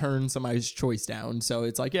gonna turn somebody's choice down. So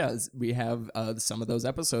it's like we have some of those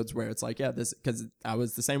episodes where it's like this, because I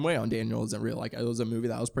was the same way on Daniel Isn't Real. Like it was a movie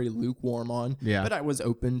that I was pretty lukewarm on, but I was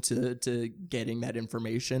open to getting that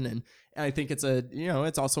information. And I think it's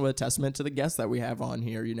it's also a testament to the guests that we have on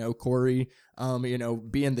here. You know, Corey,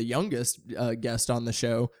 being the youngest guest on the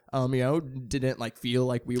show, didn't like feel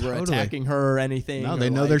like we were attacking her or anything. No, they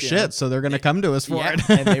know their shit, so they're gonna come to us for it.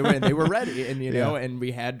 And they were ready, and and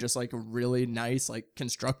we had just like a really nice, like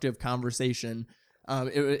constructive conversation.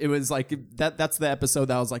 It was like that's the episode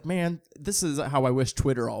that I was like, man, this is how I wish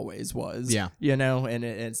Twitter always was. Yeah. And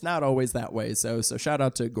it's not always that way. So shout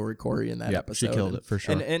out to Gory Corey in that episode. She killed it for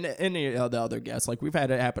sure. And any of the other guests, like we've had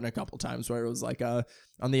it happen a couple times where it was like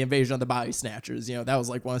on the Invasion of the Body Snatchers, that was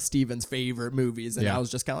like one of Steven's favorite movies, and I was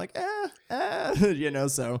just kind of like,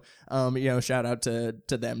 so shout out to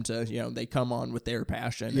them to they come on with their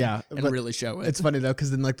passion, and really show it. It's funny though,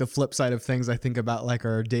 because then like the flip side of things, I think about like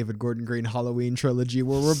our David Gordon Green Halloween trilogy,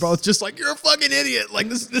 where we're both just like, you're a fucking idiot, like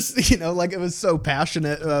this like it was so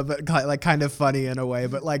passionate, but like kind of funny in a way,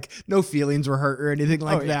 but like no feelings were hurt or anything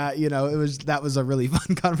like that. That was a really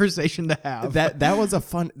fun conversation to have. That was a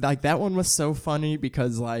fun, like that one was so funny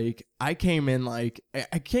because like I came in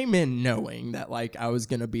knowing that like I was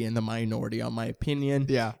gonna be in the minority on my opinion,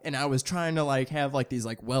 and I was trying to like have like these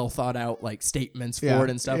like well thought out like statements for it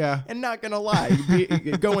and stuff, and not gonna lie,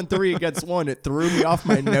 going 3 against 1, it threw me off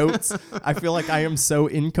my notes. I feel like I am so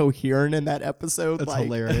incoherent in that episode. That's like,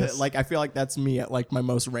 hilarious. Like I feel like that's me at like my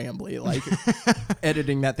most rambly. Like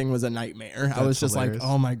editing that thing was a nightmare. I was just hilarious.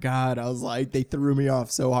 like, oh my god, I was like, they threw me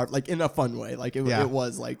off so hard, like in a fun way. Like it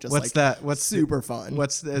was like just what's super fun.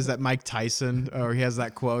 Is that Mike Tyson, or he has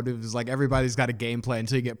that quote? It was like, everybody's got a game plan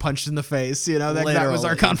until you get punched in the face. That was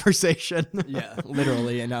our conversation. Yeah,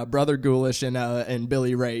 literally. And Brother Ghoulish and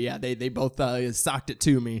Billy Ray, they both socked it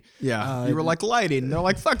to me. Yeah, you were like lighting. They're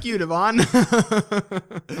like, fuck you, Devon.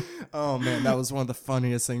 Oh man, that was one of the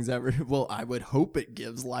funniest things ever. Well, I would hope it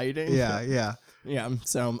gives lighting. Yeah.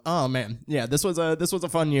 So, oh man, this was a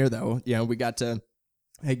fun year though. We got to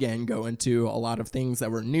again go into a lot of things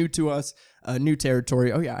that were new to us, new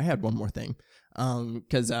territory. Oh yeah, I had one more thing.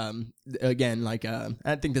 Because again, like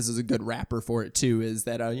I think this is a good wrapper for it too, is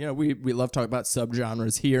that we love talking about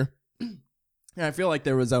subgenres here. And I feel like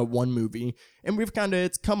there was one movie, and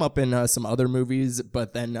it's come up in some other movies,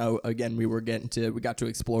 but then again we got to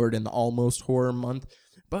explore it in the Almost Horror Month.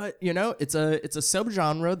 But it's a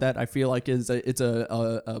subgenre that I feel like is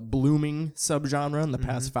a blooming subgenre in the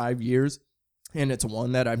past 5 years. And it's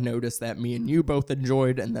one that I've noticed that me and you both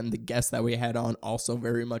enjoyed, and then the guest that we had on also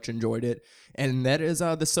very much enjoyed it. And that is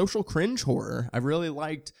the social cringe horror. I really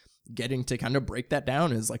liked getting to kind of break that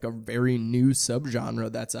down as like a very new subgenre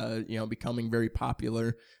that's becoming very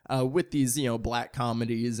popular with these black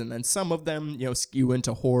comedies, and then some of them skew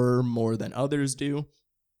into horror more than others do.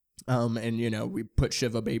 And we put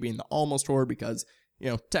Shiva Baby in the almost horror because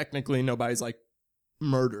technically nobody's like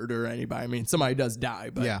murdered or anybody. I mean, somebody does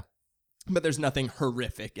die, but but there's nothing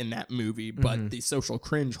horrific in that movie. But the social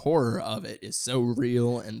cringe horror of it is so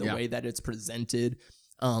real, and the way that it's presented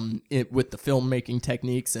with the filmmaking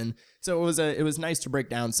techniques. And so it was nice to break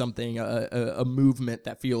down something, a movement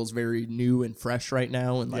that feels very new and fresh right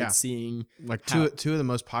now, and like seeing like two of the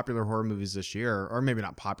most popular horror movies this year, or maybe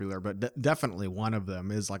not popular, but definitely one of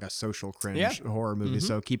them is like a social cringe horror movie.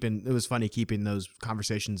 So it was funny keeping those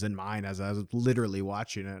conversations in mind as I was literally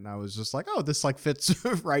watching it, and I was just like, oh, this like fits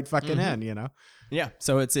right fucking in, Yeah,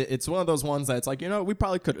 so it's one of those ones that's like, we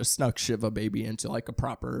probably could have snuck Shiva Baby into like a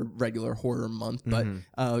proper regular horror month, but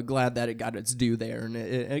glad that it got its due there. And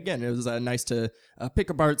again, it was nice to pick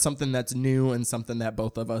apart something that's new and something that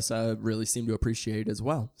both of us really seem to appreciate as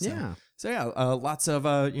well. So lots of,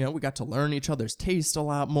 we got to learn each other's taste a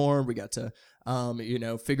lot more. We got to,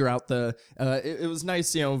 figure out it was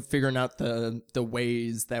nice, figuring out the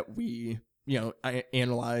ways that we I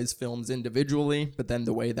analyze films individually, but then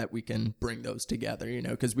the way that we can bring those together,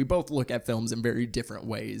 because we both look at films in very different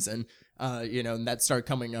ways. And, and that started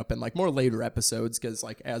coming up in like more later episodes, because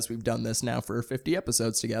like, as we've done this now for 50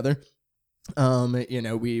 episodes together,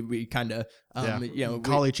 we kind of,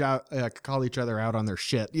 call each other out on their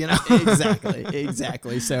shit,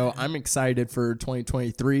 Exactly. So I'm excited for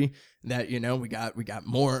 2023. that, you know, we got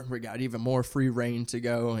even more free reign to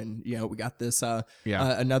go, and you know, we got this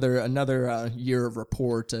another year of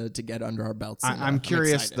rapport to get under our belts. And, I'm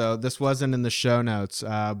curious though. This wasn't in the show notes,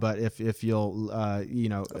 but if you'll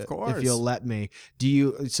of course, if you'll let me, do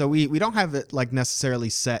you? So we don't have it like necessarily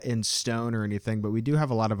set in stone or anything, but we do have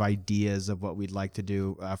a lot of ideas of what we'd like to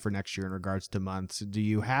do for next year in regards to months. Do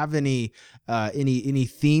you have any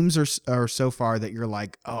themes or so far that you're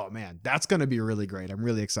like, oh man, that's going to be really great? I'm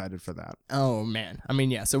really excited for that. Oh man, I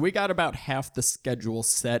mean, yeah. So we got about half the schedule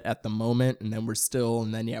set at the moment, and then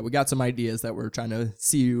we got some ideas that we're trying to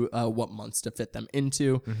see what months to fit them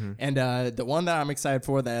into. Mm-hmm. And the one that I'm excited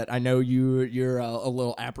for, that I know you're a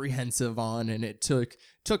little apprehensive on, and it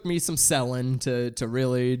took me some selling to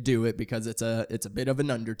really do it, because it's a bit of an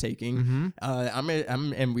undertaking. Mm-hmm.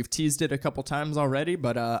 And we've teased it a couple times already,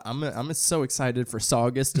 but I'm so excited for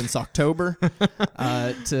August and October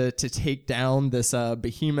to take down this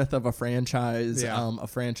behemoth of a franchise, a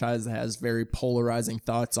franchise that has very polarizing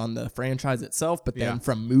thoughts on the franchise itself, but then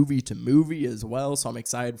from movie to movie as well. So I'm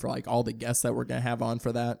excited for like all the guests that we're gonna have on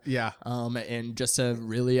for that. And just to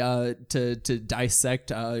really to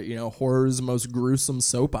dissect horror's most gruesome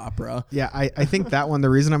soap opera. I think that one, the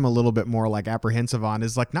reason I'm a little bit more like apprehensive on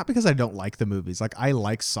is like, not because I don't like the movies. Like, I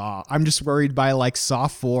like Saw. I'm just worried by like Saw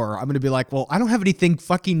 4. I'm going to be like, well, I don't have anything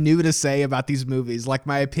fucking new to say about these movies. Like,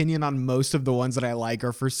 my opinion on most of the ones that I like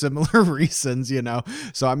are for similar reasons, you know?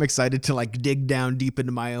 So I'm excited to like dig down deep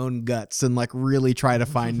into my own guts and like really try to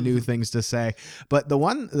find new things to say. But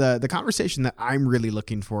the conversation that I'm really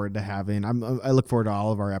looking forward to having, I look forward to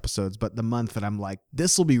all of our episodes, but the month that I'm like,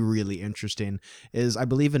 this will be really interesting is, I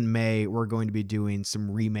believe in May, we're going to be doing some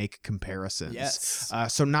remake comparisons. Yes.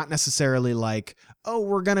 So not necessarily like, oh,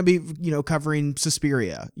 we're going to be, covering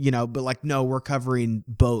Suspiria, but like, no, we're covering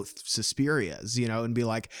both Suspirias, and be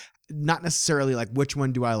like, not necessarily like which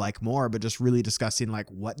one do I like more, but just really discussing like,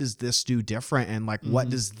 what does this do different, and like what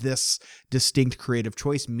does this distinct creative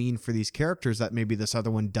choice mean for these characters that maybe this other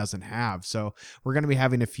one doesn't have. So we're going to be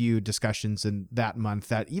having a few discussions in that month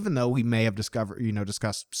that, even though we may have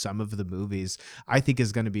discussed some of the movies, I think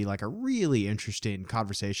is going to be like a really interesting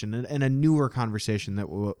conversation and a newer conversation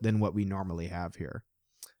than what we normally have here.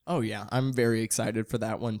 Oh yeah, I'm very excited for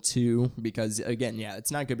that one too, because again, it's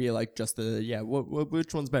not gonna be like just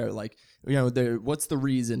which one's better, like, what's the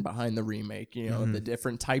reason behind the remake, the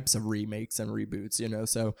different types of remakes and reboots,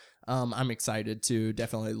 so I'm excited to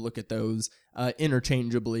definitely look at those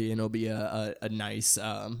interchangeably, and it'll be a nice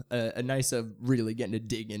of really getting to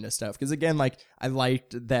dig into stuff, because again, like, I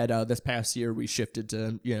liked that this past year we shifted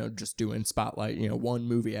to just doing Spotlight, one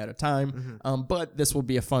movie at a time, but this will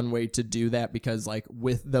be a fun way to do that, because like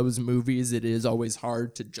with those movies, it is always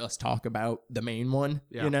hard to just talk about the main one,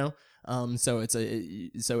 so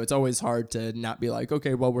it's always hard to not be like,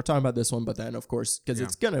 okay, well, we're talking about this one, but then of course, because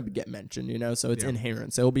it's gonna get mentioned, so it's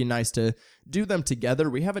inherent. So it'll be nice to do them together.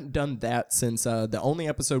 We haven't done that since the only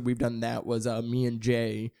episode we've done that was me and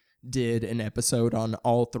Jay did an episode on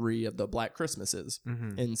all three of the Black Christmases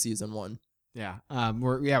in season 1.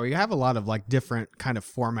 We have a lot of like different kind of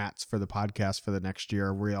formats for the podcast for the next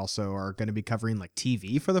year. We also are going to be covering like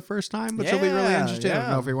TV for the first time, which will be really interesting. I don't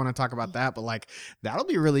know if we want to talk about that, but like, that'll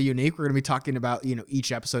be really unique. We're going to be talking about,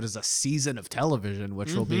 each episode is a season of television,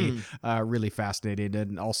 which will be really fascinating,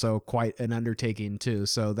 and also quite an undertaking too.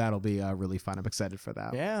 So that'll be really fun. I'm excited for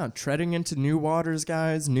that. Yeah. Treading into new waters,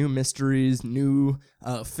 guys, new mysteries, new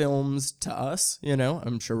films to us,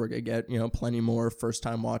 I'm sure we're going to get, plenty more first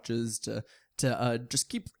time watches to just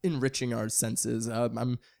keep enriching our senses.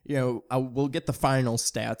 We'll get the final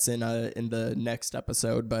stats in the next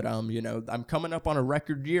episode, but I'm coming up on a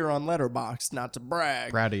record year on Letterboxd, not to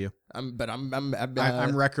brag. Proud of you.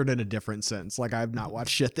 I'm record in a different sense. Like, I've not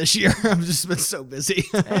watched shit this year. I've just been so busy.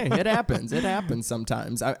 Hey, it happens. It happens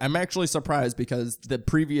sometimes. I'm actually surprised, because the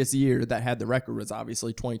previous year that had the record was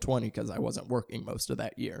obviously 2020, because I wasn't working most of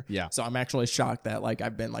that year. Yeah. So I'm actually shocked that like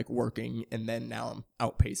I've been like working, and then now I'm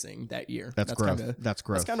outpacing that year. That's growth. That's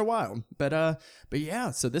growth. That's kind of wild. But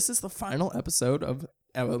yeah. So this is the final episode of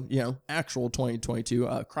actual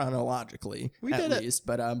 2022 chronologically, at least.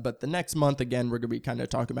 But the next month, again, we're gonna be kind of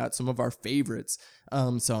talking about some of our favorites.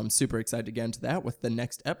 So I'm super excited to get into that, with the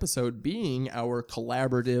next episode being our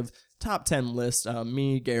collaborative top 10 list.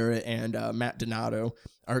 Me, Garrett, and Matt Donato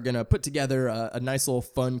are gonna put together a nice little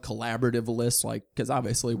fun collaborative list, like, because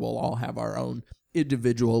obviously we'll all have our own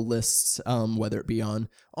individual lists, whether it be on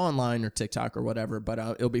online or TikTok or whatever, but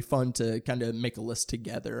it'll be fun to kind of make a list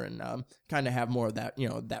together and kind of have more of that,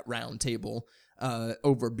 that round table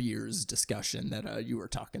over beers discussion that you were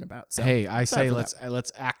talking about. So hey, I say that.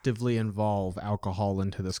 let's actively involve alcohol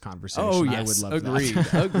into this conversation. Oh I yes, would love agreed,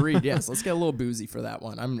 that. agreed. Yes, let's get a little boozy for that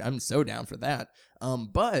one. I'm so down for that.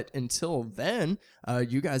 But until then,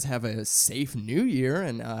 you guys have a safe New Year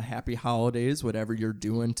and happy holidays, whatever you're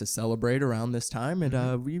doing to celebrate around this time.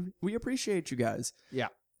 And we appreciate you guys. Yeah.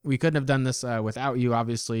 We couldn't have done this without you.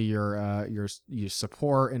 Obviously, your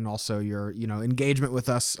support and also your engagement with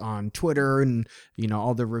us on Twitter and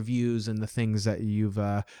all the reviews and the things that you've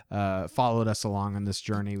followed us along on this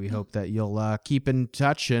journey. We hope that you'll keep in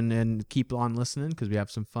touch and keep on listening because we have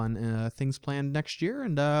some fun things planned next year.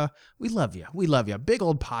 And we love you. We love you. Big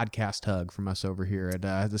old podcast hug from us over here at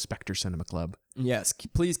the Spectre Cinema Club. Yes,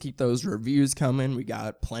 please keep those reviews coming. We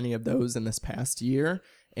got plenty of those in this past year.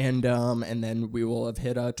 And then we will have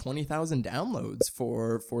hit 20,000 downloads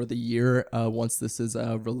for the year once this is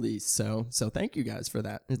released. So thank you guys for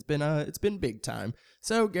that. It's been big time.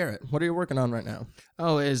 So Garrett, what are you working on right now?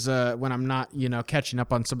 Oh, is when I'm not catching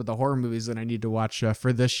up on some of the horror movies that I need to watch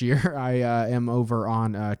for this year. I am over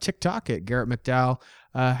on TikTok at Garrett McDowell.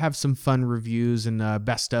 Have some fun reviews and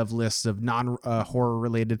best of lists of non-horror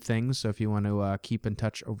related things. So if you want to keep in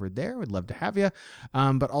touch over there, we'd love to have you.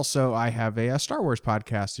 But also I have a Star Wars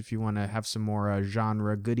podcast if you want to have some more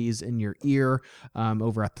genre goodies in your ear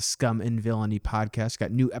over at the Scum and Villainy podcast. Got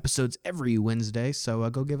new episodes every Wednesday. So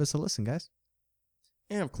go give us a listen, guys.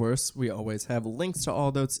 And of course, we always have links to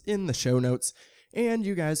all those in the show notes. And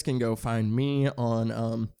you guys can go find me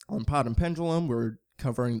on Pod and Pendulum. We're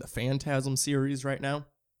covering the Phantasm series right now.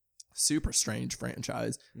 Super strange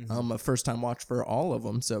franchise. A first time watch for all of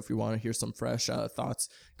them. So if you want to hear some fresh thoughts,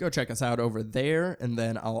 go check us out over there. And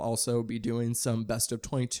then I'll also be doing some best of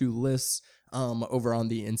 22 lists over on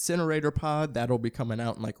the Incinerator Pod. That'll be coming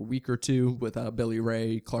out in like a week or two with Billy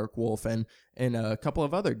Ray, Clark Wolf, and a couple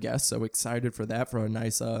of other guests. So excited for that, for a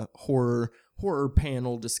nice horror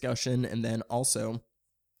panel discussion. And then also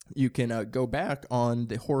you can go back on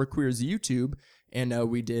the Horror Queers YouTube, and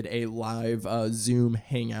we did a live Zoom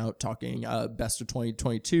hangout talking best of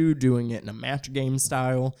 2022, doing it in a match game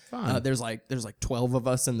style. There's like 12 of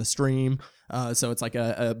us in the stream, so it's like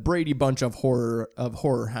a Brady Bunch of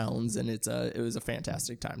horror hounds, and it was a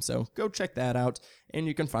fantastic time. So go check that out, and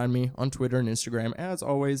you can find me on Twitter and Instagram as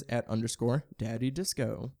always at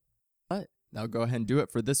 _DaddyDisco. But that'll go ahead and do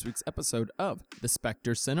it for this week's episode of the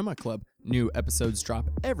Spectre Cinema Club. New episodes drop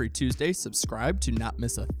every Tuesday. Subscribe to not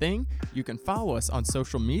miss a thing. You can follow us on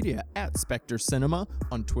social media at Spectre Cinema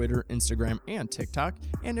on Twitter, Instagram, and TikTok.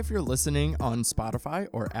 And if you're listening on Spotify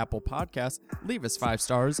or Apple Podcasts, leave us 5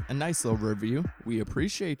 stars, a nice little review. We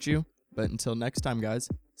appreciate you. But until next time, guys,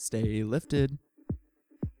 stay lifted.